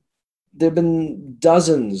been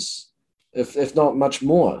dozens, if not much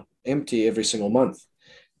more, empty every single month.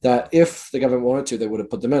 That if the government wanted to, they would have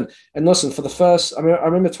put them in. And listen, for the first, I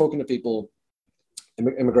remember talking to people,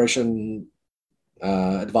 immigration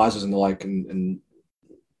advisors and the like in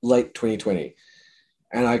late 2020,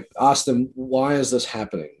 and I asked them, why is this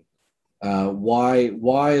happening?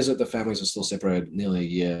 Why is it the families are still separated nearly a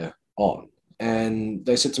year on? And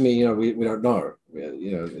they said to me, we don't know.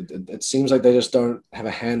 It seems like they just don't have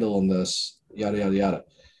a handle on this, yada, yada, yada.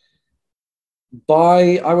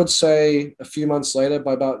 By, I would say, a few months later,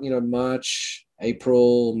 by about, March,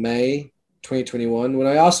 April, May 2021, when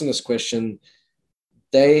I asked them this question,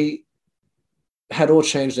 they had all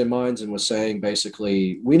changed their minds and were saying,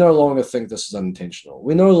 basically, we no longer think this is unintentional.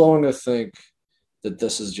 We no longer think that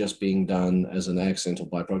this is just being done as an accidental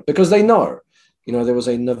byproduct, because they know, there was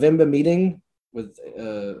a November meeting with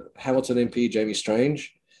Hamilton MP Jamie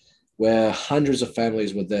Strange, where hundreds of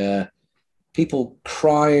families were there, people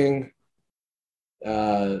crying,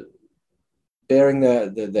 bearing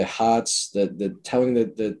their hearts, telling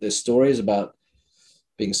their stories about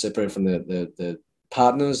being separated from their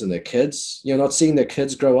partners and their kids, not seeing their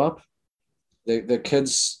kids grow up. Their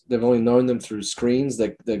kids, they've only known them through screens.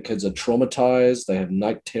 Their kids are traumatized. They have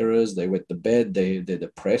night terrors. They wet the bed. They're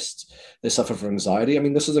depressed. They suffer from anxiety.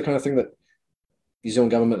 This is the kind of thing that New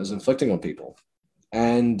Zealand government is inflicting on people.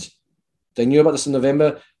 And they knew about this in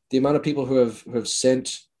November. The amount of people who have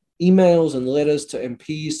sent emails and letters to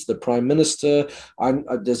MPs, to the Prime Minister.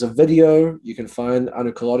 There's a video you can find.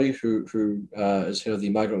 Anu Kolodi, who is head of the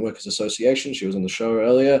Migrant Workers Association. She was on the show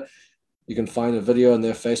earlier. You can find a video on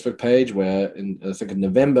their Facebook page where, I think in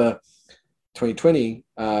November 2020,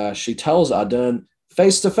 she tells Ardern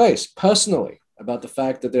face to face, personally, about the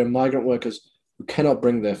fact that there are migrant workers who cannot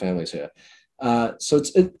bring their families here. So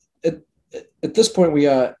at this point, we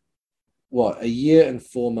are, a year and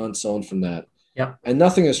 4 months on from that. Yeah. And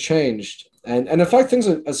nothing has changed. And in fact, things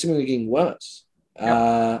are seemingly getting worse.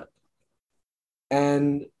 Yeah.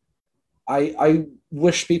 And I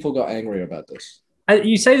wish people got angry about this.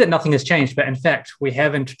 You say that nothing has changed, but in fact, we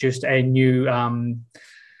have introduced a new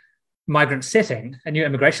migrant setting, a new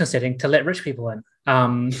immigration setting to let rich people in.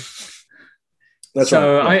 That's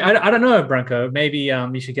so right. Yeah. I don't know, Branko. Maybe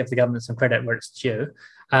you should give the government some credit where it's due.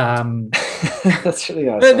 That's really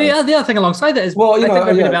nice. But the other thing alongside that is, I think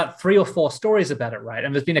there've been about 3 or 4 stories about it, right?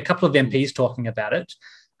 And there's been a couple of MPs talking about it.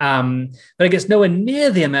 But it gets nowhere near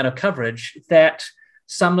the amount of coverage that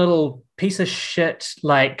some little piece of shit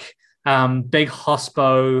like big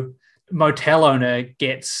hospo motel owner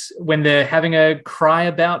gets when they're having a cry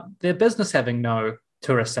about their business having no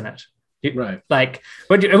tourists in it. Right.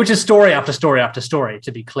 Which is story after story after story,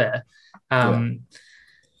 to be clear.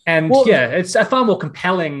 It's a far more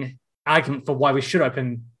compelling argument for why we should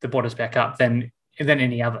open the borders back up than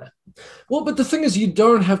any other. Well, but the thing is, you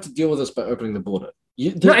don't have to deal with this by opening the border.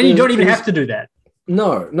 You don't even have to do that.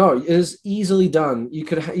 No, it is easily done. You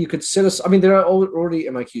could set aside. There are already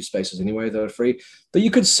MIQ spaces anyway that are free, but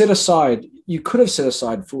you could set aside. You could have set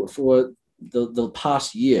aside for the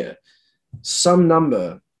past year some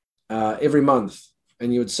number every month,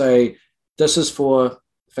 and you would say this is for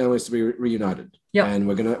families to be reunited. Yeah, and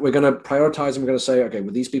we're gonna prioritize, and we're gonna say, okay,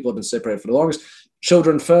 well, these people have been separated for the longest.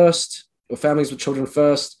 Children first, or families with children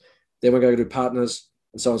first. Then we're going to do partners,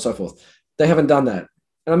 and so on and so forth. They haven't done that,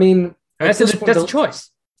 and that's a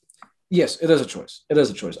choice. Yes, it is a choice. It is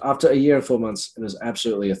a choice. After a year and 4 months, it is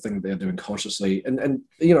absolutely a thing they're doing consciously. And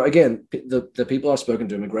again, the people I've spoken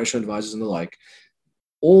to, immigration advisors and the like,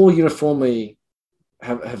 all uniformly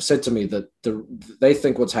have said to me that they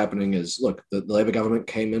think what's happening is, look, the Labour government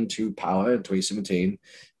came into power in 2017,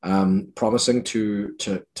 promising to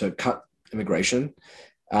cut immigration.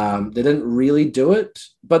 They didn't really do it,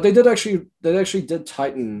 but they actually did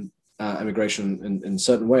tighten immigration in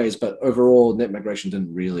certain ways, but overall net migration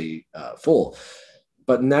didn't really fall.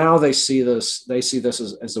 But now they see this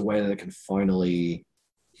as a way that they can finally,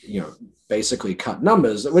 basically cut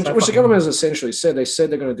numbers, which the government has essentially said. They said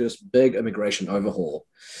they're going to do this big immigration overhaul.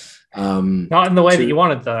 Not in the way that you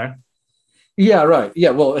wanted, though. Yeah, right.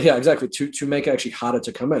 Yeah, well, yeah, exactly. To make it actually harder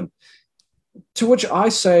to come in. To which I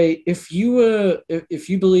say, if you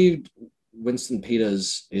believed Winston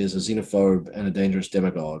Peters is a xenophobe and a dangerous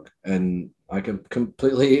demagogue, and I can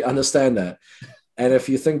completely understand that, and if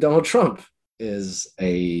you think Donald Trump is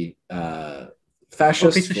a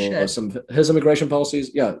fascist or his immigration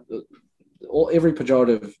policies, yeah, every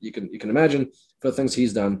pejorative you can imagine for the things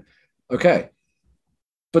he's done. Okay,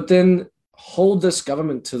 but then hold this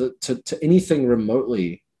government to anything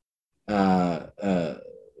remotely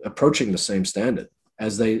approaching the same standard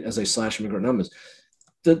as they slash immigrant numbers.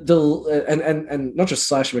 And not just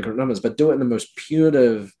slash immigrant numbers, but do it in the most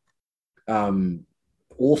punitive,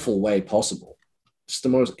 awful way possible. Just the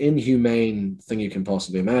most inhumane thing you can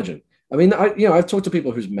possibly imagine. I mean, I've talked to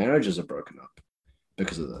people whose marriages are broken up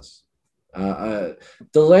because of this. The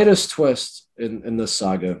latest twist in this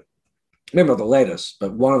saga, maybe not the latest,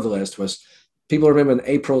 but one of the latest twists. People remember in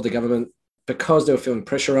April, the government, because they were feeling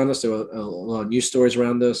pressure around this, there were a lot of news stories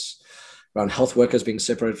around this, around health workers being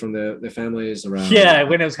separated from their families. Around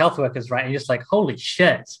when it was health workers, right? And you're just like, holy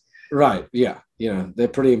shit. Right, yeah. They're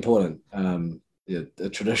pretty important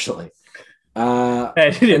traditionally.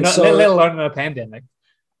 Let alone in a pandemic.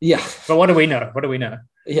 Yeah. But what do we know?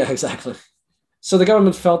 Yeah, exactly. So the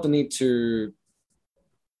government felt the need to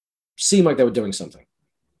seem like they were doing something.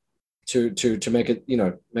 To make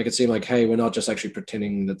it seem like, hey, we're not just actually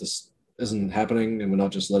pretending that this isn't happening, and we're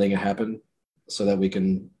not just letting it happen so that we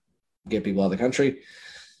can get people out of the country.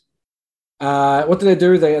 What did they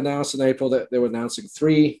do? They announced in April that they were announcing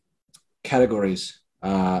 3 categories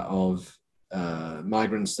of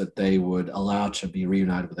migrants that they would allow to be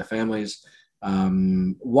reunited with their families.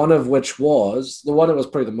 One of which was the one that was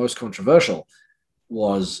probably the most controversial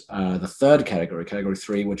was the third category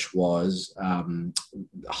 3, which was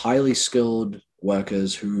highly skilled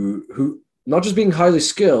workers who not just being highly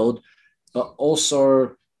skilled, but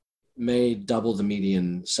also made double the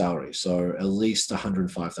median salary, so at least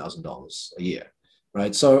 $105,000 a year,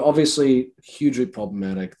 right? So obviously hugely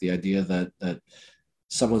problematic, the idea that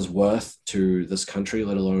someone's worth to this country,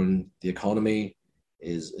 let alone the economy,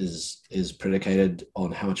 is predicated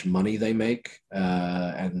on how much money they make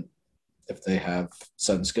and if they have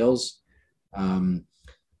certain skills.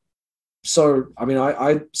 So, I mean,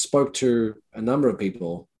 I spoke to a number of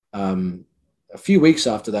people a few weeks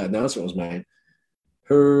after that announcement was made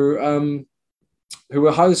who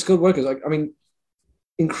were highly skilled workers. I mean,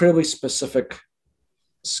 incredibly specific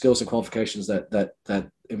skills and qualifications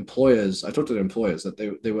that employers, I talked to the employers, that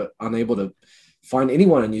they were unable to find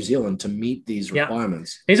anyone in New Zealand to meet these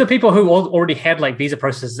requirements. These are people who already had like visa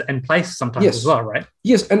processes in place sometimes as well, right?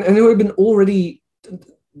 Yes, and who had been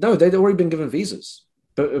they'd already been given visas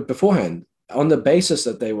beforehand on the basis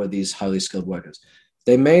that they were these highly skilled workers.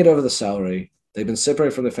 They made over the salary. They've been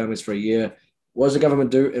separated from their families for a year. What does the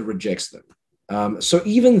government do? It rejects them. So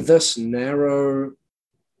even this narrow,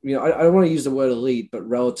 I don't want to use the word elite, but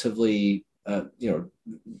relatively,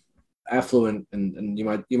 affluent and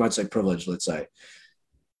you might say privileged, let's say,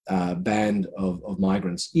 band of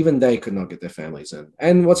migrants, even they could not get their families in.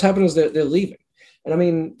 And what's happened is they're leaving. And I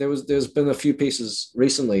mean, there's been a few pieces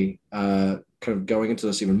recently kind of going into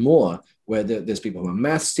this even more, where there's people who are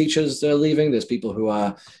maths teachers that are leaving. There's people who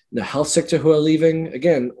are in the health sector who are leaving.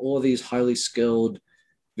 Again, all of these highly skilled,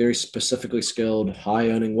 very specifically skilled,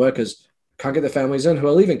 high-earning workers can't get their families in who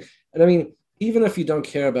are leaving. And I mean, even if you don't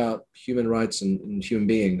care about human rights and human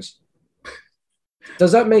beings,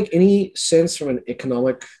 does that make any sense from an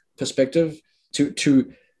economic perspective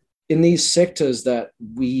to in these sectors that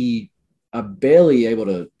we are barely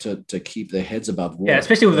able to keep their heads above water? Yeah,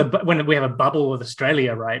 especially when we have a bubble with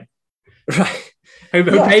Australia, right? Right. Who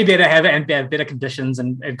pay better, have better conditions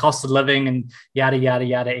and cost of living and yada, yada,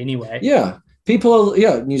 yada anyway. Yeah.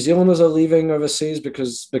 New Zealanders are leaving overseas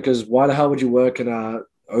because why the hell would you work in a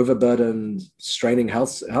overburdened, straining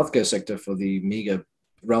healthcare sector for the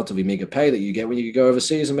relatively meager pay that you get when you could go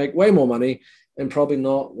overseas and make way more money and probably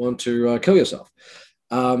not want to kill yourself,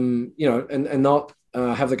 and not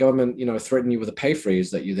have the government, threaten you with a pay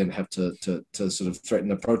freeze that you then have to sort of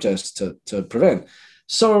threaten a protest to prevent.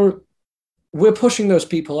 So we're pushing those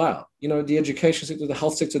people out. The education sector, the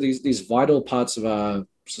health sector, these vital parts of our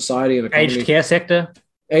society and economy. Aged care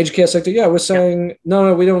sector. Yeah, we're saying,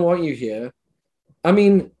 no, we don't want you here. I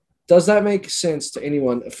mean, does that make sense to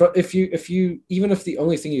anyone? If you even if the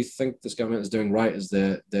only thing you think this government is doing right is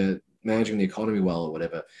they're managing the economy well or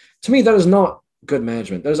whatever, to me that is not good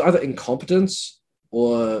management. That is either incompetence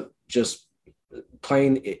or just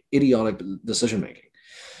plain idiotic decision making.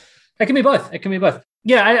 It can be both.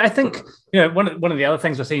 Yeah, I think one of the other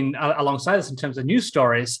things we're seeing alongside this in terms of news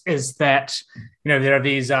stories is that there are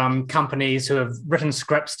these companies who have written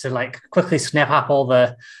scripts to like quickly snap up all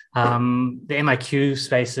the MIQ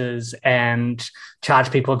spaces and charge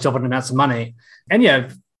people exorbitant amounts of money, and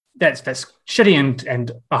that's shitty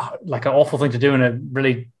and like an awful thing to do and a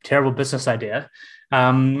really terrible business idea,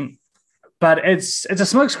 but it's a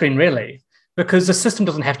smokescreen really, because the system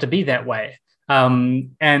doesn't have to be that way.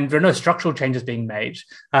 And there are no structural changes being made.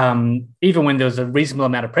 Even when there was a reasonable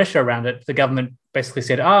amount of pressure around it, the government basically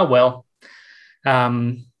said,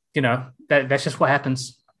 that's just what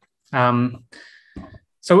happens.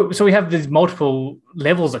 So we have these multiple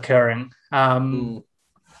levels occurring, and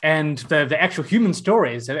the actual human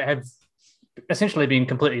stories have essentially been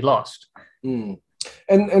completely lost. And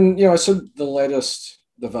I said the latest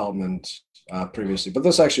development previously, but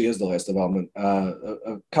this actually is the latest development.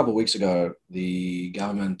 A couple of weeks ago, the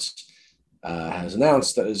government has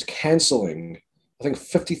announced that it is cancelling, I think,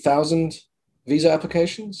 50,000 visa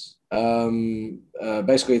applications.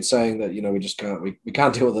 Basically, it's saying that we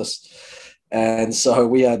can't deal with this, and so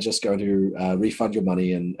we are just going to refund your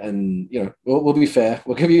money, and we'll be fair.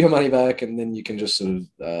 We'll give you your money back, and then you can just sort of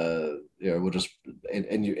we'll just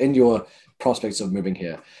end your prospects of moving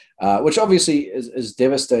here, which obviously is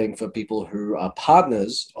devastating for people who are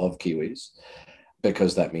partners of Kiwis,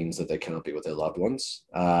 because that means that they cannot be with their loved ones.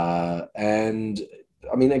 And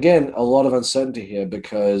I mean, again, a lot of uncertainty here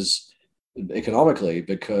economically,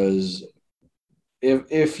 because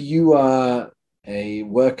if you are a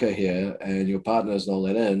worker here and your partner is not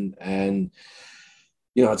let in, and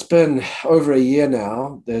it's been over a year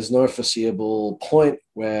now, there's no foreseeable point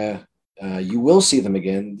where you will see them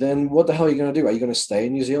again, then what the hell are you going to do? Are you going to stay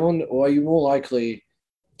in New Zealand, or are you more likely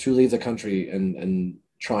to leave the country and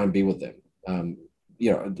try and be with them?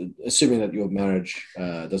 Assuming that your marriage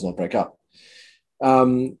does not break up.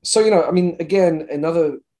 Again,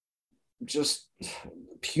 another just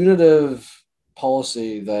punitive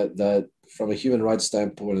policy that from a human rights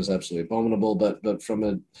standpoint is absolutely abominable, but from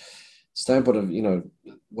a standpoint of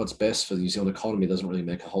what's best for the New Zealand economy doesn't really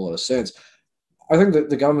make a whole lot of sense. I think that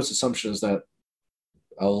the government's assumption is that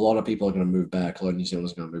a lot of people are going to move back, a lot of New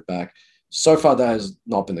Zealanders are going to move back. So far, that has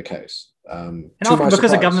not been the case. And often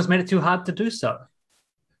because the government's made it too hard to do so.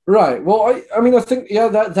 Right. Well, I think,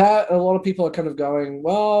 that a lot of people are kind of going,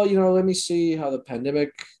 well, let me see how the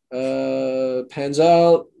pandemic pans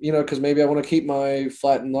out, because maybe I want to keep my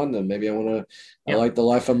flat in London. Maybe I want to, I like the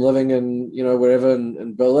life I'm living in, wherever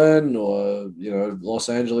in Berlin or, Los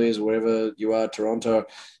Angeles or wherever you are, Toronto.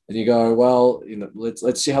 And you go, well,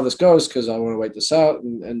 let's see how this goes, because I want to wait this out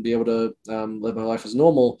and be able to live my life as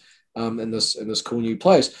normal in this cool new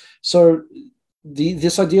place. So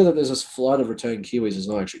this idea that there's this flood of returning Kiwis is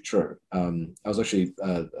not actually true. I was actually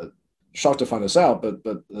shocked to find this out,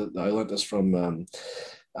 but I learned this from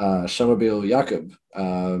Shamobile Jacob,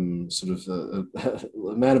 sort of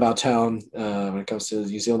a man about town when it comes to the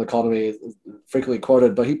New Zealand economy, frequently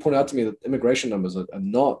quoted. But he pointed out to me that immigration numbers are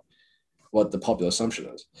not what the popular assumption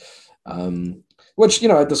is, which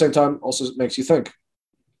at the same time also makes you think: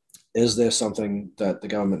 is there something that the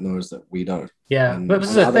government knows that we don't? Yeah, but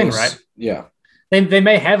this is the thing, right? Yeah. They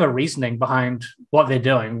may have a reasoning behind what they're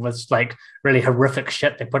doing with like really horrific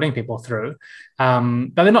shit they're putting people through,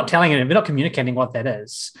 but they're not telling it. They're not communicating what that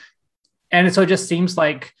is, and so it just seems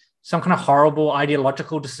like some kind of horrible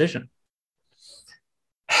ideological decision.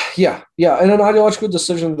 Yeah, and an ideological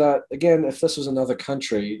decision that, again, if this was another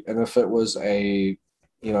country and if it was a,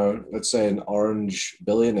 let's say an orange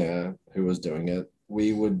billionaire who was doing it,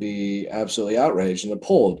 we would be absolutely outraged and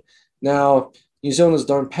appalled. Now, New Zealanders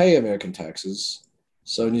don't pay American taxes,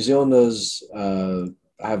 so New Zealanders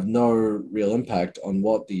have no real impact on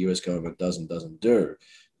what the US government does and doesn't do.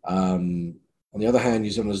 On the other hand,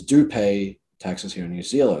 New Zealanders do pay taxes here in New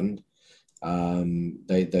Zealand.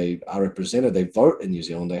 They are represented, they vote in New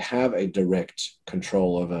Zealand, they have a direct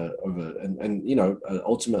control over and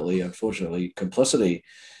ultimately, unfortunately, complicity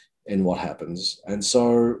in what happens. And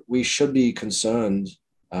so we should be concerned,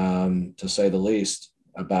 to say the least,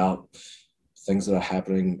 about things that are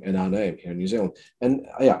happening in our name here in New Zealand. And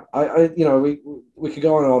we could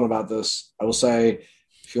go on and on about this. I will say,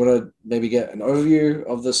 if you want to maybe get an overview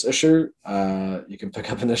of this issue, you can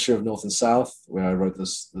pick up an issue of North and South where I wrote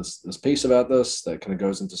this piece about this that kind of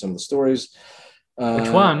goes into some of the stories. Which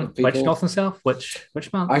one? Which North and South? Which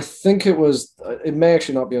month? I think it was. It may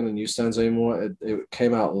actually not be on the newsstands anymore. It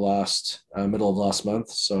came out middle of last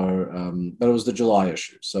month. So, but it was the July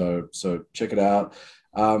issue. So check it out.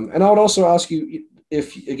 And I would also ask you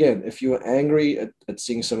if you were angry at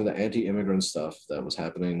seeing some of the anti-immigrant stuff that was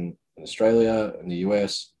happening in Australia, in the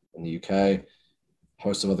US, in the UK, a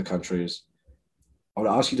host of other countries, I would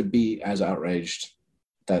ask you to be as outraged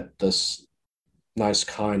that this nice,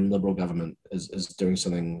 kind, liberal government is doing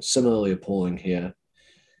something similarly appalling here,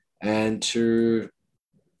 and to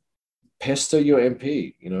pester your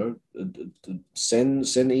MP, send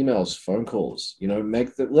emails, phone calls,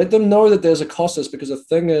 let them know that there's a cost to this, because the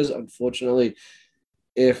thing is, unfortunately,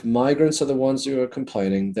 if migrants are the ones who are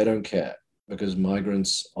complaining, they don't care, because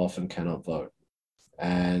migrants often cannot vote.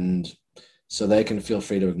 and so they can feel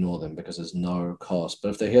free to ignore them because there's no cost. But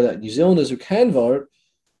if they hear that New Zealanders who can vote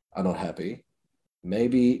are not happy,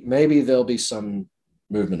 maybe there'll be some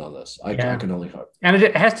movement on this. I can only hope. And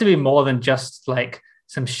it has to be more than just like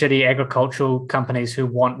some shitty agricultural companies who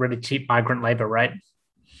want really cheap migrant labor, right?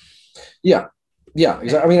 Yeah,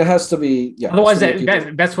 exactly. I mean, it has to be. Yeah. Otherwise,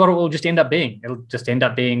 that's what it will just end up being. It'll just end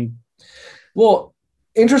up being. Well,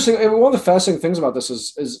 interesting. One of the fascinating things about this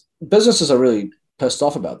is businesses are really pissed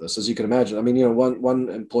off about this, as you can imagine. I mean, one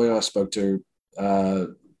employer I spoke to,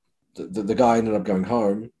 the guy ended up going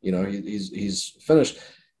home. He's finished.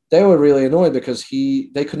 They were really annoyed because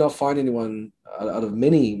they could not find anyone out of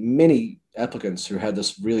many applicants who had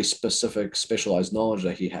this really specific, specialized knowledge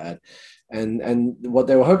that he had. And what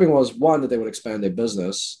they were hoping was, one, that they would expand their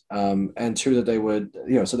business, and two, that they would,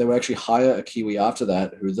 so they would actually hire a Kiwi after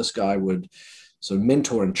that, who this guy would sort of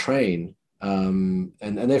mentor and train, and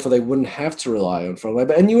therefore they wouldn't have to rely on foreign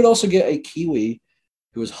labor. And you would also get a Kiwi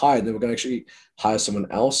who was hired. They were going to actually hire someone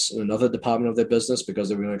else in another department of their business because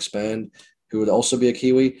they were going to expand, who would also be a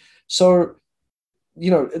Kiwi. So,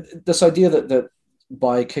 this idea that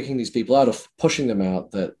by kicking these people out or pushing them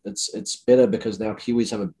out, that it's better because now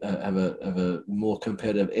Kiwis have a more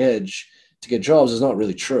competitive edge to get jobs is not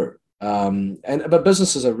really true. But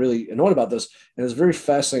businesses are really annoyed about this, and it's very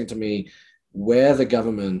fascinating to me where the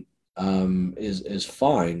government is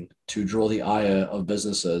fine to draw the ire of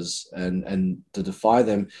businesses and to defy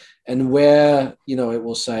them, and where it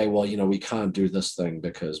will say, well, we can't do this thing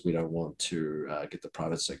because we don't want to get the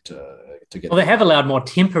private sector to get. Well, they have allowed more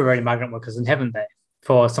temporary migrant workers, haven't they,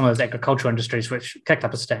 for some of those agricultural industries, which kicked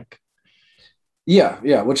up a stink. Yeah,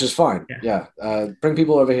 which is fine. Yeah. Bring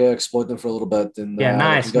people over here, exploit them for a little bit, and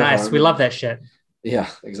nice. We love that shit. Yeah,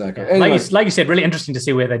 exactly. Yeah. Anyway. Like you said, really interesting to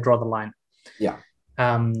see where they draw the line. Yeah.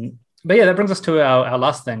 But yeah, that brings us to our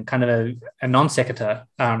last thing, kind of a non sequitur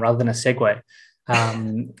rather than a segue.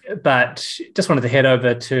 But just wanted to head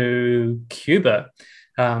over to Cuba,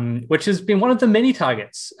 which has been one of the many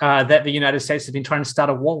targets that the United States has been trying to start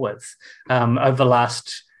a war with over the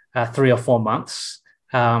last 3 or 4 months.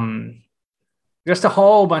 Just a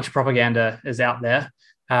whole bunch of propaganda is out there,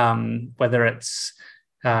 whether it's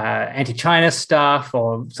anti-China stuff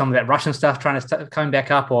or some of that Russian stuff trying to start coming back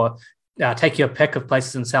up, or take your pick of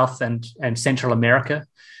places in South and Central America.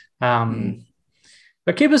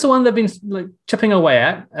 But Cuba's the one they've been chipping away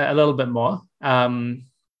at a little bit more. Do you want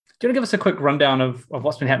to give us a quick rundown of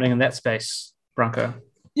what's been happening in that space, Branko?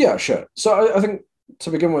 Yeah, sure. So I think to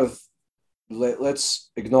begin with, let's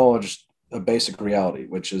acknowledge a basic reality,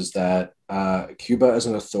 which is that Cuba is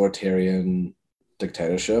an authoritarian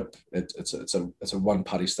dictatorship. It's a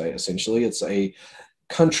one-party state, essentially. It's a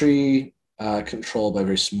country controlled by a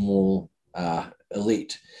very small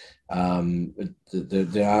elite. There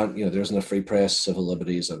isn't a free press. Civil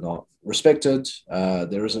liberties are not respected.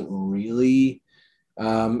 There isn't really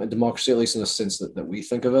a democracy, at least in the sense that we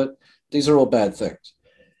think of it. These are all bad things.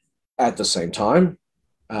 At the same time,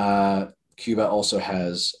 Cuba also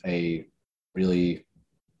has a really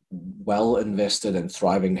well invested and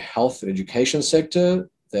thriving health and education sector.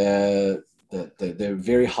 They're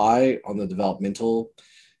very high on the developmental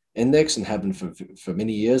index and have been for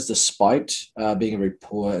many years, despite being a very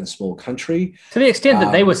poor and small country. To the extent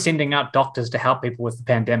that they were sending out doctors to help people with the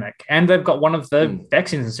pandemic, and they've got one of the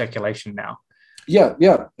vaccines in circulation now. Yeah,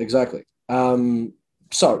 exactly. These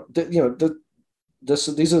are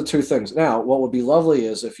the two things. Now, what would be lovely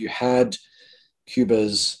is if you had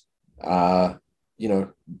Cuba's,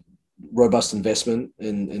 robust investment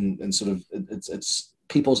in sort of its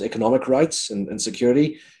people's economic rights and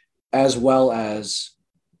security, as well as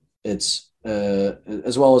a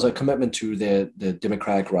commitment to their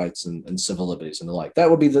democratic rights and civil liberties and the like. That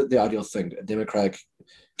would be the ideal thing: a democratic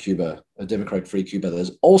Cuba, a democratic free Cuba that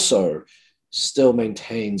is also still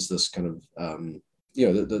maintains this kind of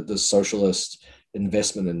the socialist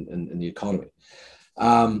investment in the economy.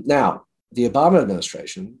 Now, the Obama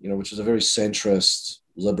administration, which is a very centrist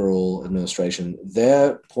liberal administration,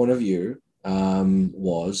 their point of view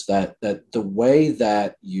was that the way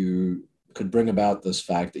that you could bring about this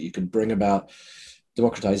fact that you could bring about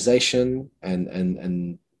democratization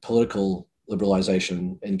and political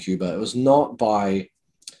liberalization in Cuba, it was not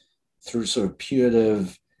through sort of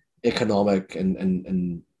punitive economic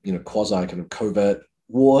and quasi kind of covert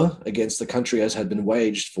war against the country as had been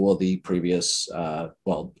waged for the previous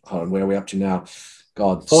hold on, where are we up to now?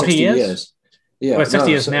 God, 40 years? Yeah, well, 60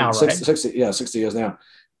 years now, right? 60 years now.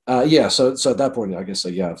 So at that point, I guess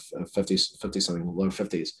 50 something, low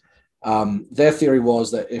 50s. Their theory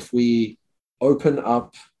was that if we open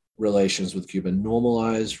up relations with Cuba,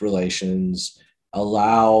 normalize relations,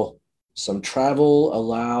 allow some travel,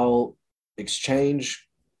 allow exchange,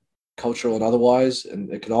 cultural and otherwise,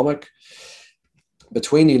 and economic,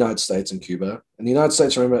 between the United States and Cuba. And the United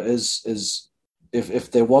States, remember, is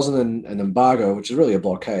if there wasn't an embargo, which is really a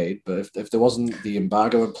blockade, but if there wasn't the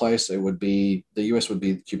embargo in place, it would be the US would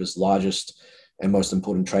be Cuba's largest and most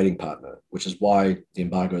important trading partner, which is why the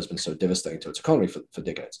embargo has been so devastating to its economy for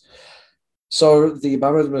decades. So the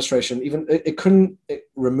Obama administration, even it couldn't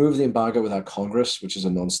remove the embargo without Congress, which is a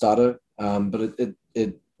non-starter, but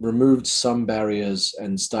it removed some barriers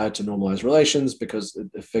and started to normalize relations because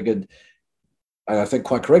it figured, and I think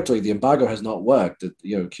quite correctly, the embargo has not worked.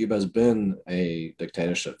 Cuba has been a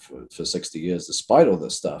dictatorship for 60 years, despite all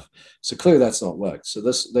this stuff. So clearly that's not worked. So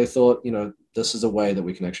they thought, this is a way that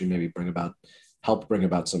we can actually maybe help bring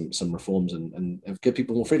about some reforms and give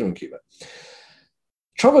people more freedom in Cuba.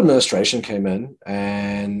 Trump administration came in,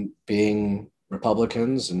 and being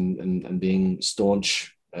Republicans and being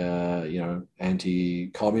staunch,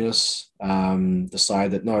 anti-communists,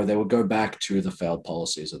 decide that no, they would go back to the failed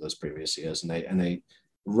policies of those previous years, and they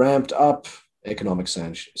ramped up economic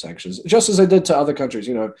sanctions, just as they did to other countries.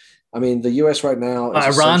 The U.S. right now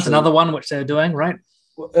is Iran's another one which they're doing, right?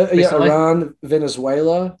 Iran,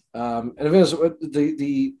 Venezuela, and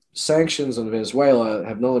the sanctions on Venezuela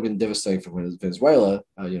have not only been devastating for Venezuela,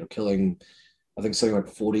 killing, I think, something like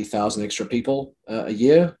 40,000 extra people a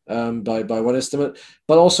year by one estimate,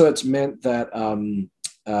 but also it's meant that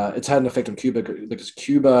it's had an effect on Cuba, because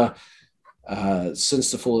Cuba,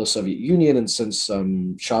 since the fall of the Soviet Union and since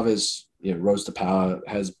Chavez rose to power,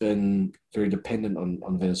 has been very dependent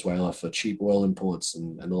on Venezuela for cheap oil imports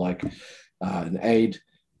and the like, and aid.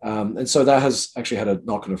 And so that has actually had a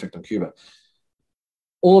knock-on effect on Cuba.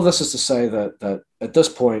 All of this is to say that at this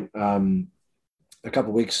point, a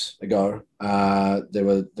couple of weeks ago, there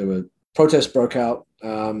were protests broke out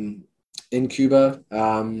in Cuba.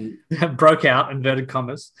 Broke out, inverted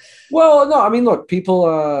commas. Well, no, look, people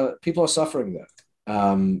are suffering there,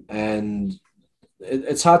 and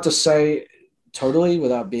it's hard to say totally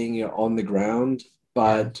without being on the ground.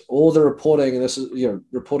 But all the reporting, and this is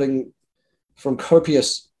reporting from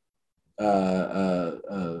copious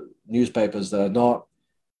newspapers that are not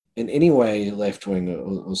in any way left wing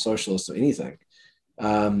or socialist or anything.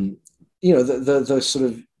 The sort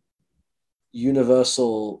of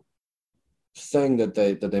universal thing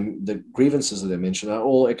the grievances that they mention are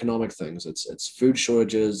all economic things. It's food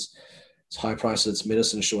shortages, it's high prices, it's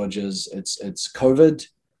medicine shortages, it's COVID,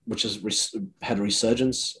 which has had a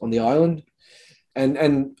resurgence on the island.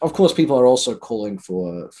 And of course, people are also calling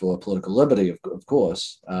for political liberty, of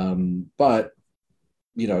course. But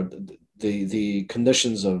the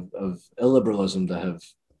conditions of illiberalism that have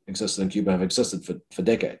existed in Cuba have existed for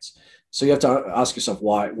decades. So you have to ask yourself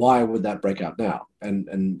why would that break out now?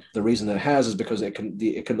 And the reason it has is because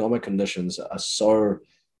the economic conditions are so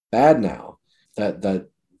bad now that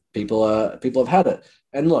people have had it.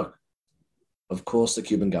 And look, of course, the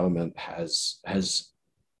Cuban government has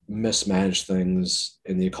mismanaged things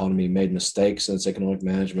in the economy, made mistakes in its economic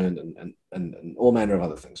management, and all manner of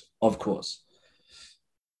other things, of course.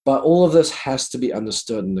 But all of this has to be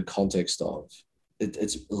understood in the context of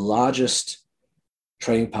its largest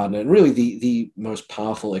trading partner, and really the most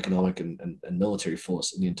powerful economic and military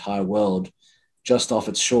force in the entire world, just off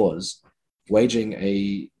its shores, waging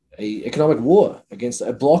a economic war against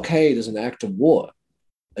a blockade as an act of war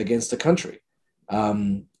against the country.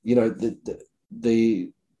 The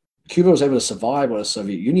Cuba was able to survive while the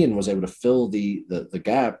Soviet Union was able to fill the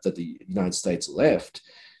gap that the United States left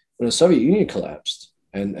when the Soviet Union collapsed,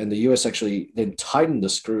 and the US actually then tightened the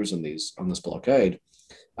screws on this blockade.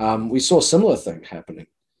 We saw a similar thing happening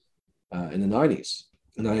in the 90s.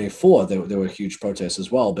 In 1994, there were huge protests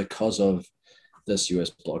as well because of this US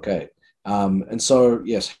blockade. And so,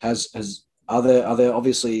 yes, are there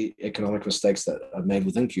obviously economic mistakes that are made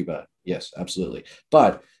within Cuba? Yes, absolutely.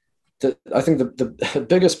 But I think the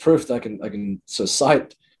biggest proof that I can sort of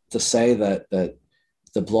cite to say that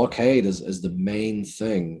the blockade is the main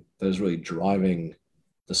thing that is really driving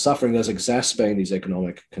the suffering, that's exacerbating these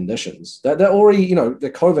economic conditions that already, the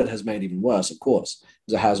COVID has made even worse, of course,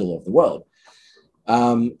 as it has all over the world,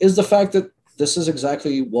 is the fact that this is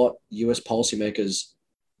exactly what US policymakers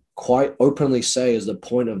quite openly say is the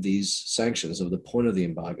point of these sanctions, of the point of the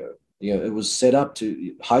embargo. It was set up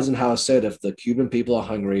to, Eisenhower said, if the Cuban people are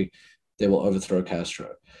hungry, they will overthrow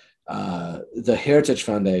Castro. The Heritage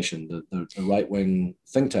Foundation, the right-wing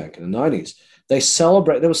think tank in the 90s, they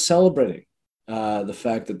were celebrating the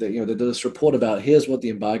fact that they did this report about here's what the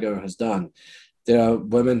embargo has done. There are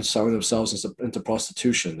women selling themselves into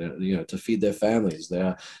prostitution, to feed their families.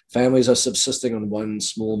 Their families are subsisting on one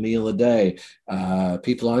small meal a day.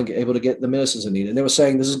 People aren't able to get the medicines they need, and they were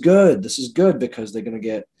saying this is good. This is good because they're going to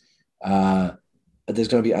get there's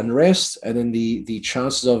going to be unrest, and then the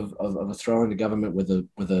chances of overthrowing the government with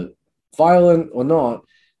a violent or not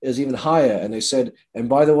is even higher. And they said, and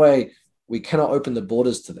by the way, we cannot open the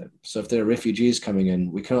borders to them. So if there are refugees coming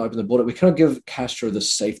in, we cannot open the border. We cannot give Castro the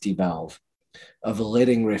safety valve of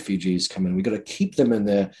letting refugees come in. We got to keep them in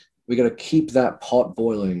there. We got to keep that pot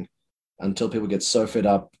boiling until people get so fed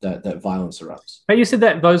up that violence erupts. But you said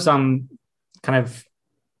that those kind of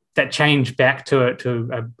that change back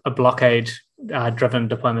to a blockade driven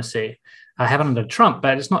diplomacy happened under Trump,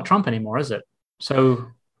 but it's not Trump anymore, is it? So,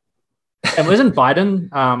 and wasn't Biden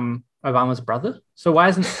Obama's brother? So why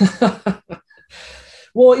isn't?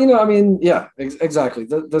 Well, yeah, exactly.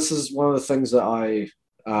 This is one of the things that I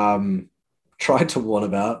tried to warn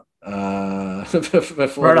about. Wrote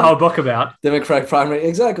a whole book about Democratic primary,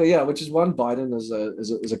 exactly. Yeah, which is one, Biden is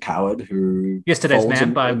a coward who Yesterday's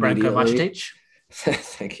Man by Branko Macitic.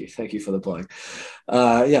 Thank you for the plug.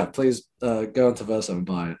 Yeah, please go onto Verso and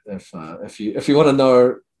buy it if you want to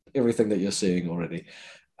know everything that you're seeing already.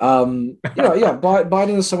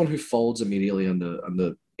 Biden is someone who folds immediately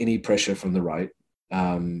under any pressure from the right.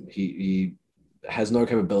 He has no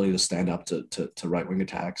capability to stand up to right-wing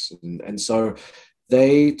attacks, and so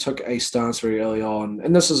they took a stance very early on,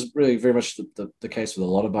 and this is really very much the case with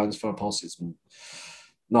a lot of Biden's foreign policy. It's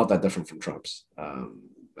not that different from Trump's.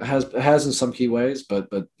 It has in some key ways, but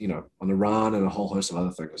on Iran and a whole host of other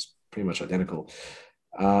things, pretty much identical.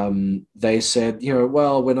 They said,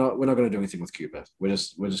 well, we're not going to do anything with Cuba. We're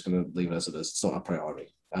just going to leave it as it is. It's not a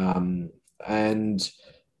priority.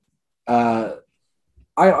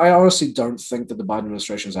 I honestly don't think that the Biden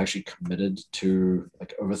administration is actually committed to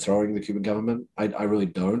overthrowing the Cuban government. I really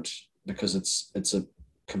don't, because it's a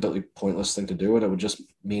completely pointless thing to do, and it would just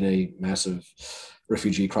mean a massive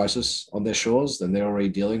refugee crisis on their shores. Then they're already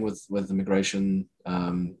dealing with immigration.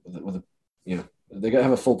 They're going to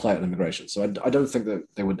have a full plate on immigration. So I don't think that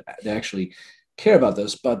they actually care about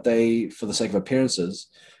this, but they, for the sake of appearances,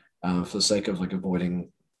 for the sake of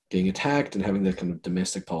avoiding getting attacked and having their kind of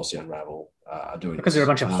domestic policy unravel, are doing because there are a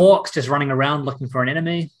bunch of hawks just running around looking for an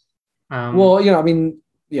enemy. Look,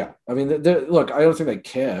 I don't think they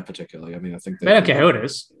care particularly. I think they don't care who it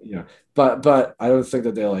is. But I don't think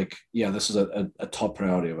that they're like, this is a top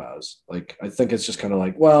priority of ours. I think it's just kind of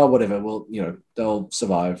like, well, whatever. Well, they'll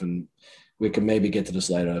survive, and we can maybe get to this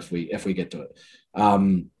later if we get to it.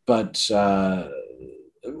 But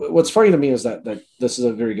what's funny to me is that this is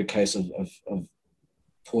a very good case of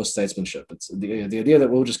poor statesmanship. It's the idea that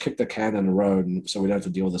we'll just kick the can down the road, and so we don't have to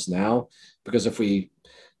deal with this now. Because if we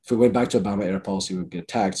went back to Obama era policy, we'd get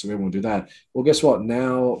attacked. So we won't do that. Well, guess what?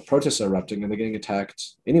 Now protests are erupting, and they're getting attacked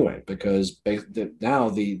anyway, because now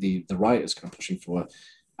the right is kind of pushing for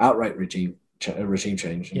outright regime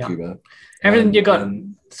change in Cuba. And then you got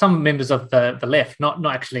some members of the left, not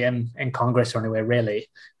actually in Congress or anywhere really.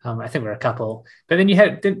 I think we're a couple. But then you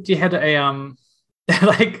had a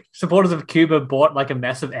supporters of Cuba bought a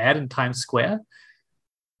massive ad in Times Square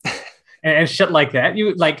and shit like that.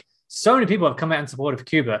 So many people have come out in support of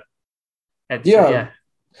Cuba. Right.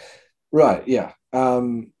 Yeah.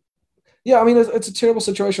 It's a terrible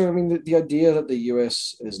situation. The idea that the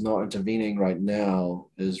US is not intervening right now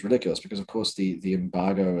is ridiculous, because of course the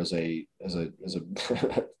embargo is a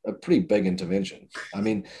a pretty big intervention.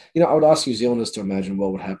 I would ask New Zealanders to imagine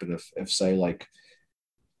what would happen if say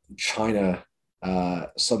China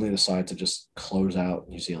suddenly decided to just close out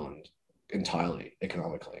New Zealand entirely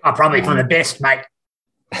economically. Probably for the best, mate.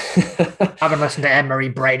 I've been listening to Anne-Marie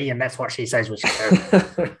Brady, and that's what she says we should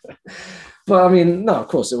do. But no, of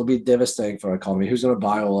course it would be devastating for our economy. Who's going to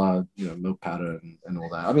buy all our milk powder and all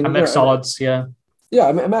that? Milk solids, yeah. Yeah,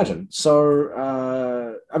 imagine.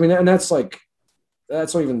 So and that's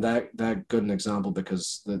not even that good an example,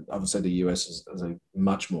 because I would say the US is a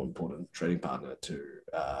much more important trading partner to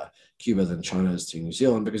Cuba than China is to New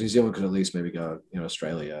Zealand, because New Zealand could at least maybe go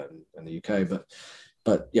Australia and the UK,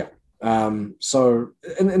 but yeah. So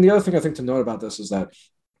the other thing I think to note about this is that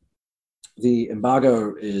the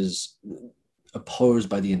embargo is opposed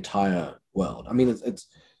by the entire world. It's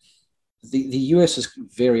the US is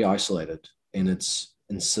very isolated in its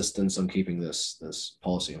insistence on keeping this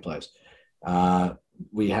policy in place.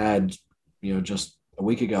 We had, just a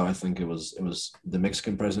week ago, I think it was the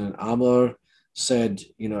Mexican president AMLO said,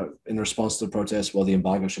 in response to the protests, well, the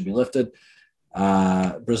embargo should be lifted.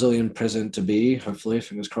 Brazilian president-to-be, hopefully,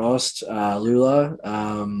 fingers crossed, Lula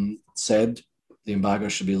said the embargo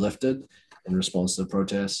should be lifted in response to the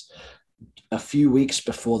protests. a few weeks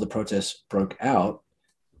before the protests broke out,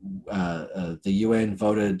 the UN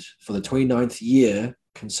voted for the 29th year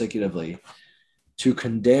consecutively to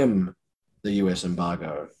condemn the US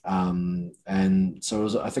embargo. And so it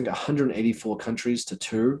was, I think, 184 countries to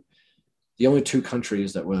 2. The only 2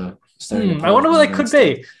 countries that were staying. I wonder who they could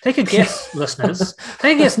be. Take a guess, listeners.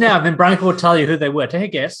 Take a guess now, and then Branko will tell you who they were. Take a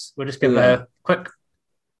guess. We'll just give a quick.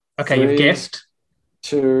 Okay, 3, you've guessed.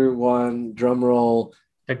 2, 1, drum roll.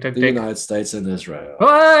 Tick, the United States and Israel.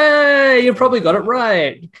 Hey, you probably got it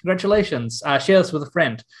right. Congratulations. Share this with a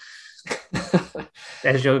friend.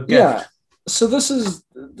 As your gift. Yeah. So this is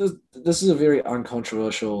a very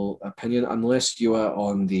uncontroversial opinion, unless you are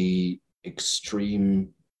on the extreme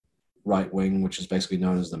right wing, which is basically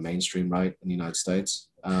known as the mainstream right in the United States.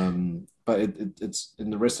 But it's in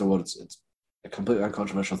the rest of the world, it's a completely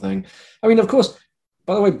uncontroversial thing. I mean, of course,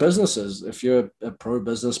 by the way, businesses, if you're a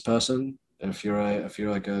pro-business person, if you're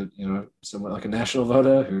like a, you know, somewhat like a national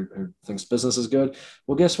voter who thinks business is good,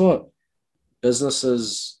 well, guess what?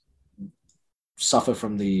 Businesses suffer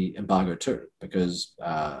from the embargo too, because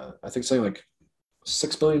I think something like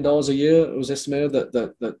 $6 billion a year it was estimated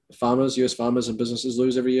that farmers, US farmers and businesses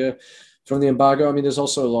lose every year from the embargo. I mean, there's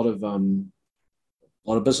also a lot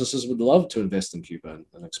of businesses would love to invest in Cuba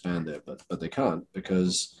and expand there, but they can't,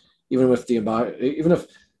 because even if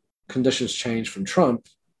conditions change from Trump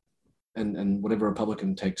and whatever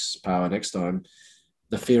Republican takes power next time,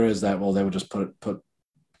 the fear is that, well, they would just put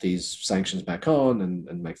these sanctions back on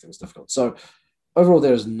and make things difficult. So overall,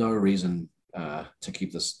 there is no reason to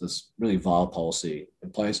keep this really vile policy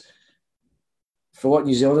in place. For what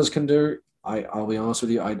New Zealanders can do, I'll be honest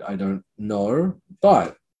with you, I don't know.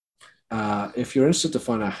 But if you're interested to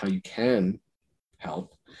find out how you can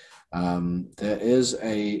help, there is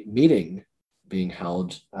a meeting being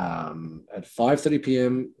held at 5:30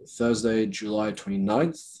 p.m. Thursday, July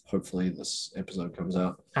 29th. Hopefully this episode comes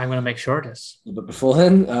out. I'm going to make sure it is. A little bit before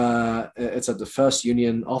then. It's at the First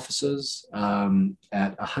Union offices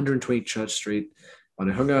at 120 Church Street,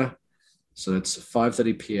 Onehunga. So it's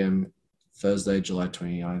 5:30 p.m. Thursday, July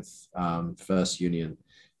 29th, First Union.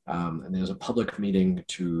 And there's a public meeting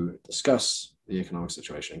to discuss the economic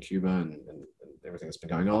situation in Cuba and everything that's been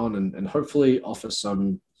going on, and hopefully offer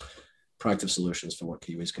some proactive solutions for what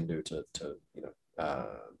Kiwis can do to you know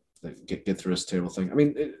get through this terrible thing. I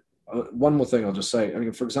mean, one more thing I'll just say. I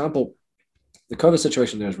mean, for example, the COVID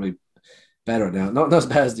situation there is really bad right now. Not as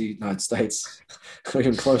bad as the United States, not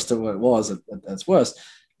even close to what it was at its worst,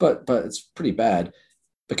 but it's pretty bad.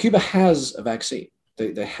 But Cuba has a vaccine.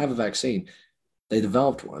 They have a vaccine. They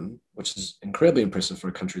developed one, which is incredibly impressive for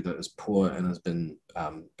a country that is poor and has been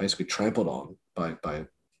basically trampled on by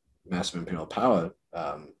massive imperial power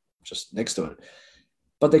just next to it.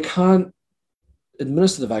 But they can't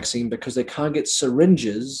administer the vaccine because they can't get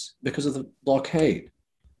syringes because of the blockade.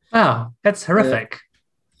 Wow, that's horrific.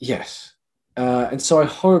 Yes. And so I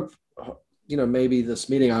hope, you know, maybe this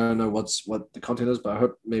meeting, I don't know what the content is, but I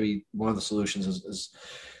hope maybe one of the solutions is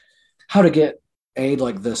how to get aid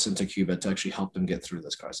like this into Cuba to actually help them get through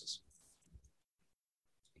this crisis.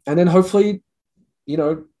 And then hopefully, you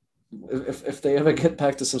know, if they ever get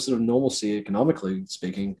back to some sort of normalcy economically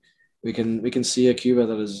speaking, we can see a Cuba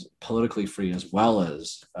that is politically free as well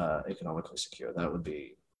as economically secure. That would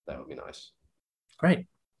be nice. Great.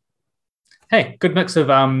 Hey, good mix of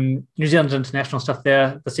New Zealand international stuff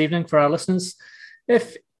there this evening for our listeners.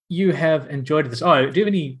 If you have enjoyed this, do you have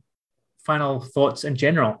any final thoughts in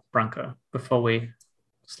general, Branko, before we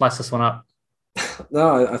slice this one up?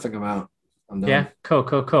 No, I think I'm out. I'm done. Yeah,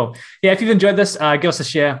 cool. Yeah, if you've enjoyed this, give us a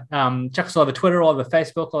share. Check us all over Twitter, all over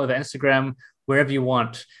Facebook, all over Instagram, wherever you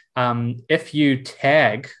want. If you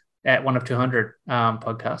tag at 1 of 200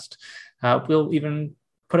 podcast, we'll even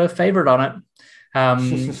put a favorite on it.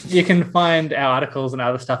 You can find our articles and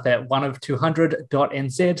other stuff at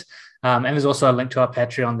 1of200.nz. And there's also a link to our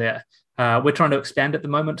Patreon there. We're trying to expand at the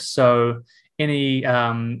moment, so any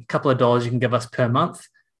couple of dollars you can give us per month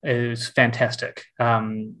is fantastic.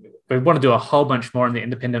 We want to do a whole bunch more in the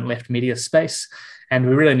independent left media space, and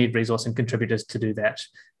we really need resource and contributors to do that.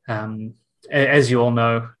 As you all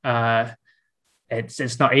know,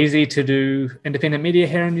 it's not easy to do independent media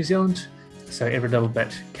here in New Zealand, so every little bit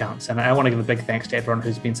counts. And I want to give a big thanks to everyone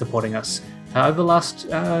who's been supporting us over the last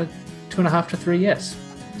 2.5 to 3 years.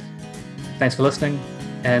 Thanks for listening,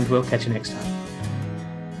 and we'll catch you next time.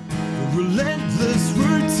 Relentless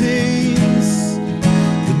routines,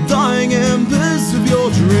 the dying embers of your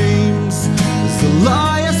dreams. Is the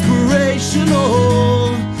lie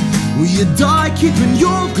aspirational? Will you die keeping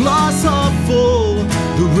your glass half full?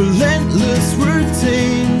 The relentless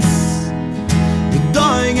routines, the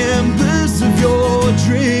dying embers of your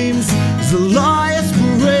dreams.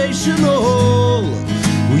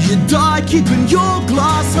 die keeping your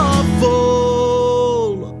glass half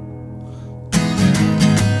full.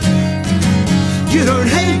 You don't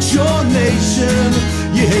hate your nation,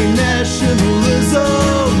 you hate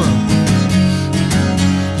nationalism.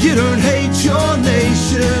 You don't hate your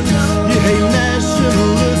nation, you hate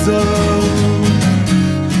nationalism.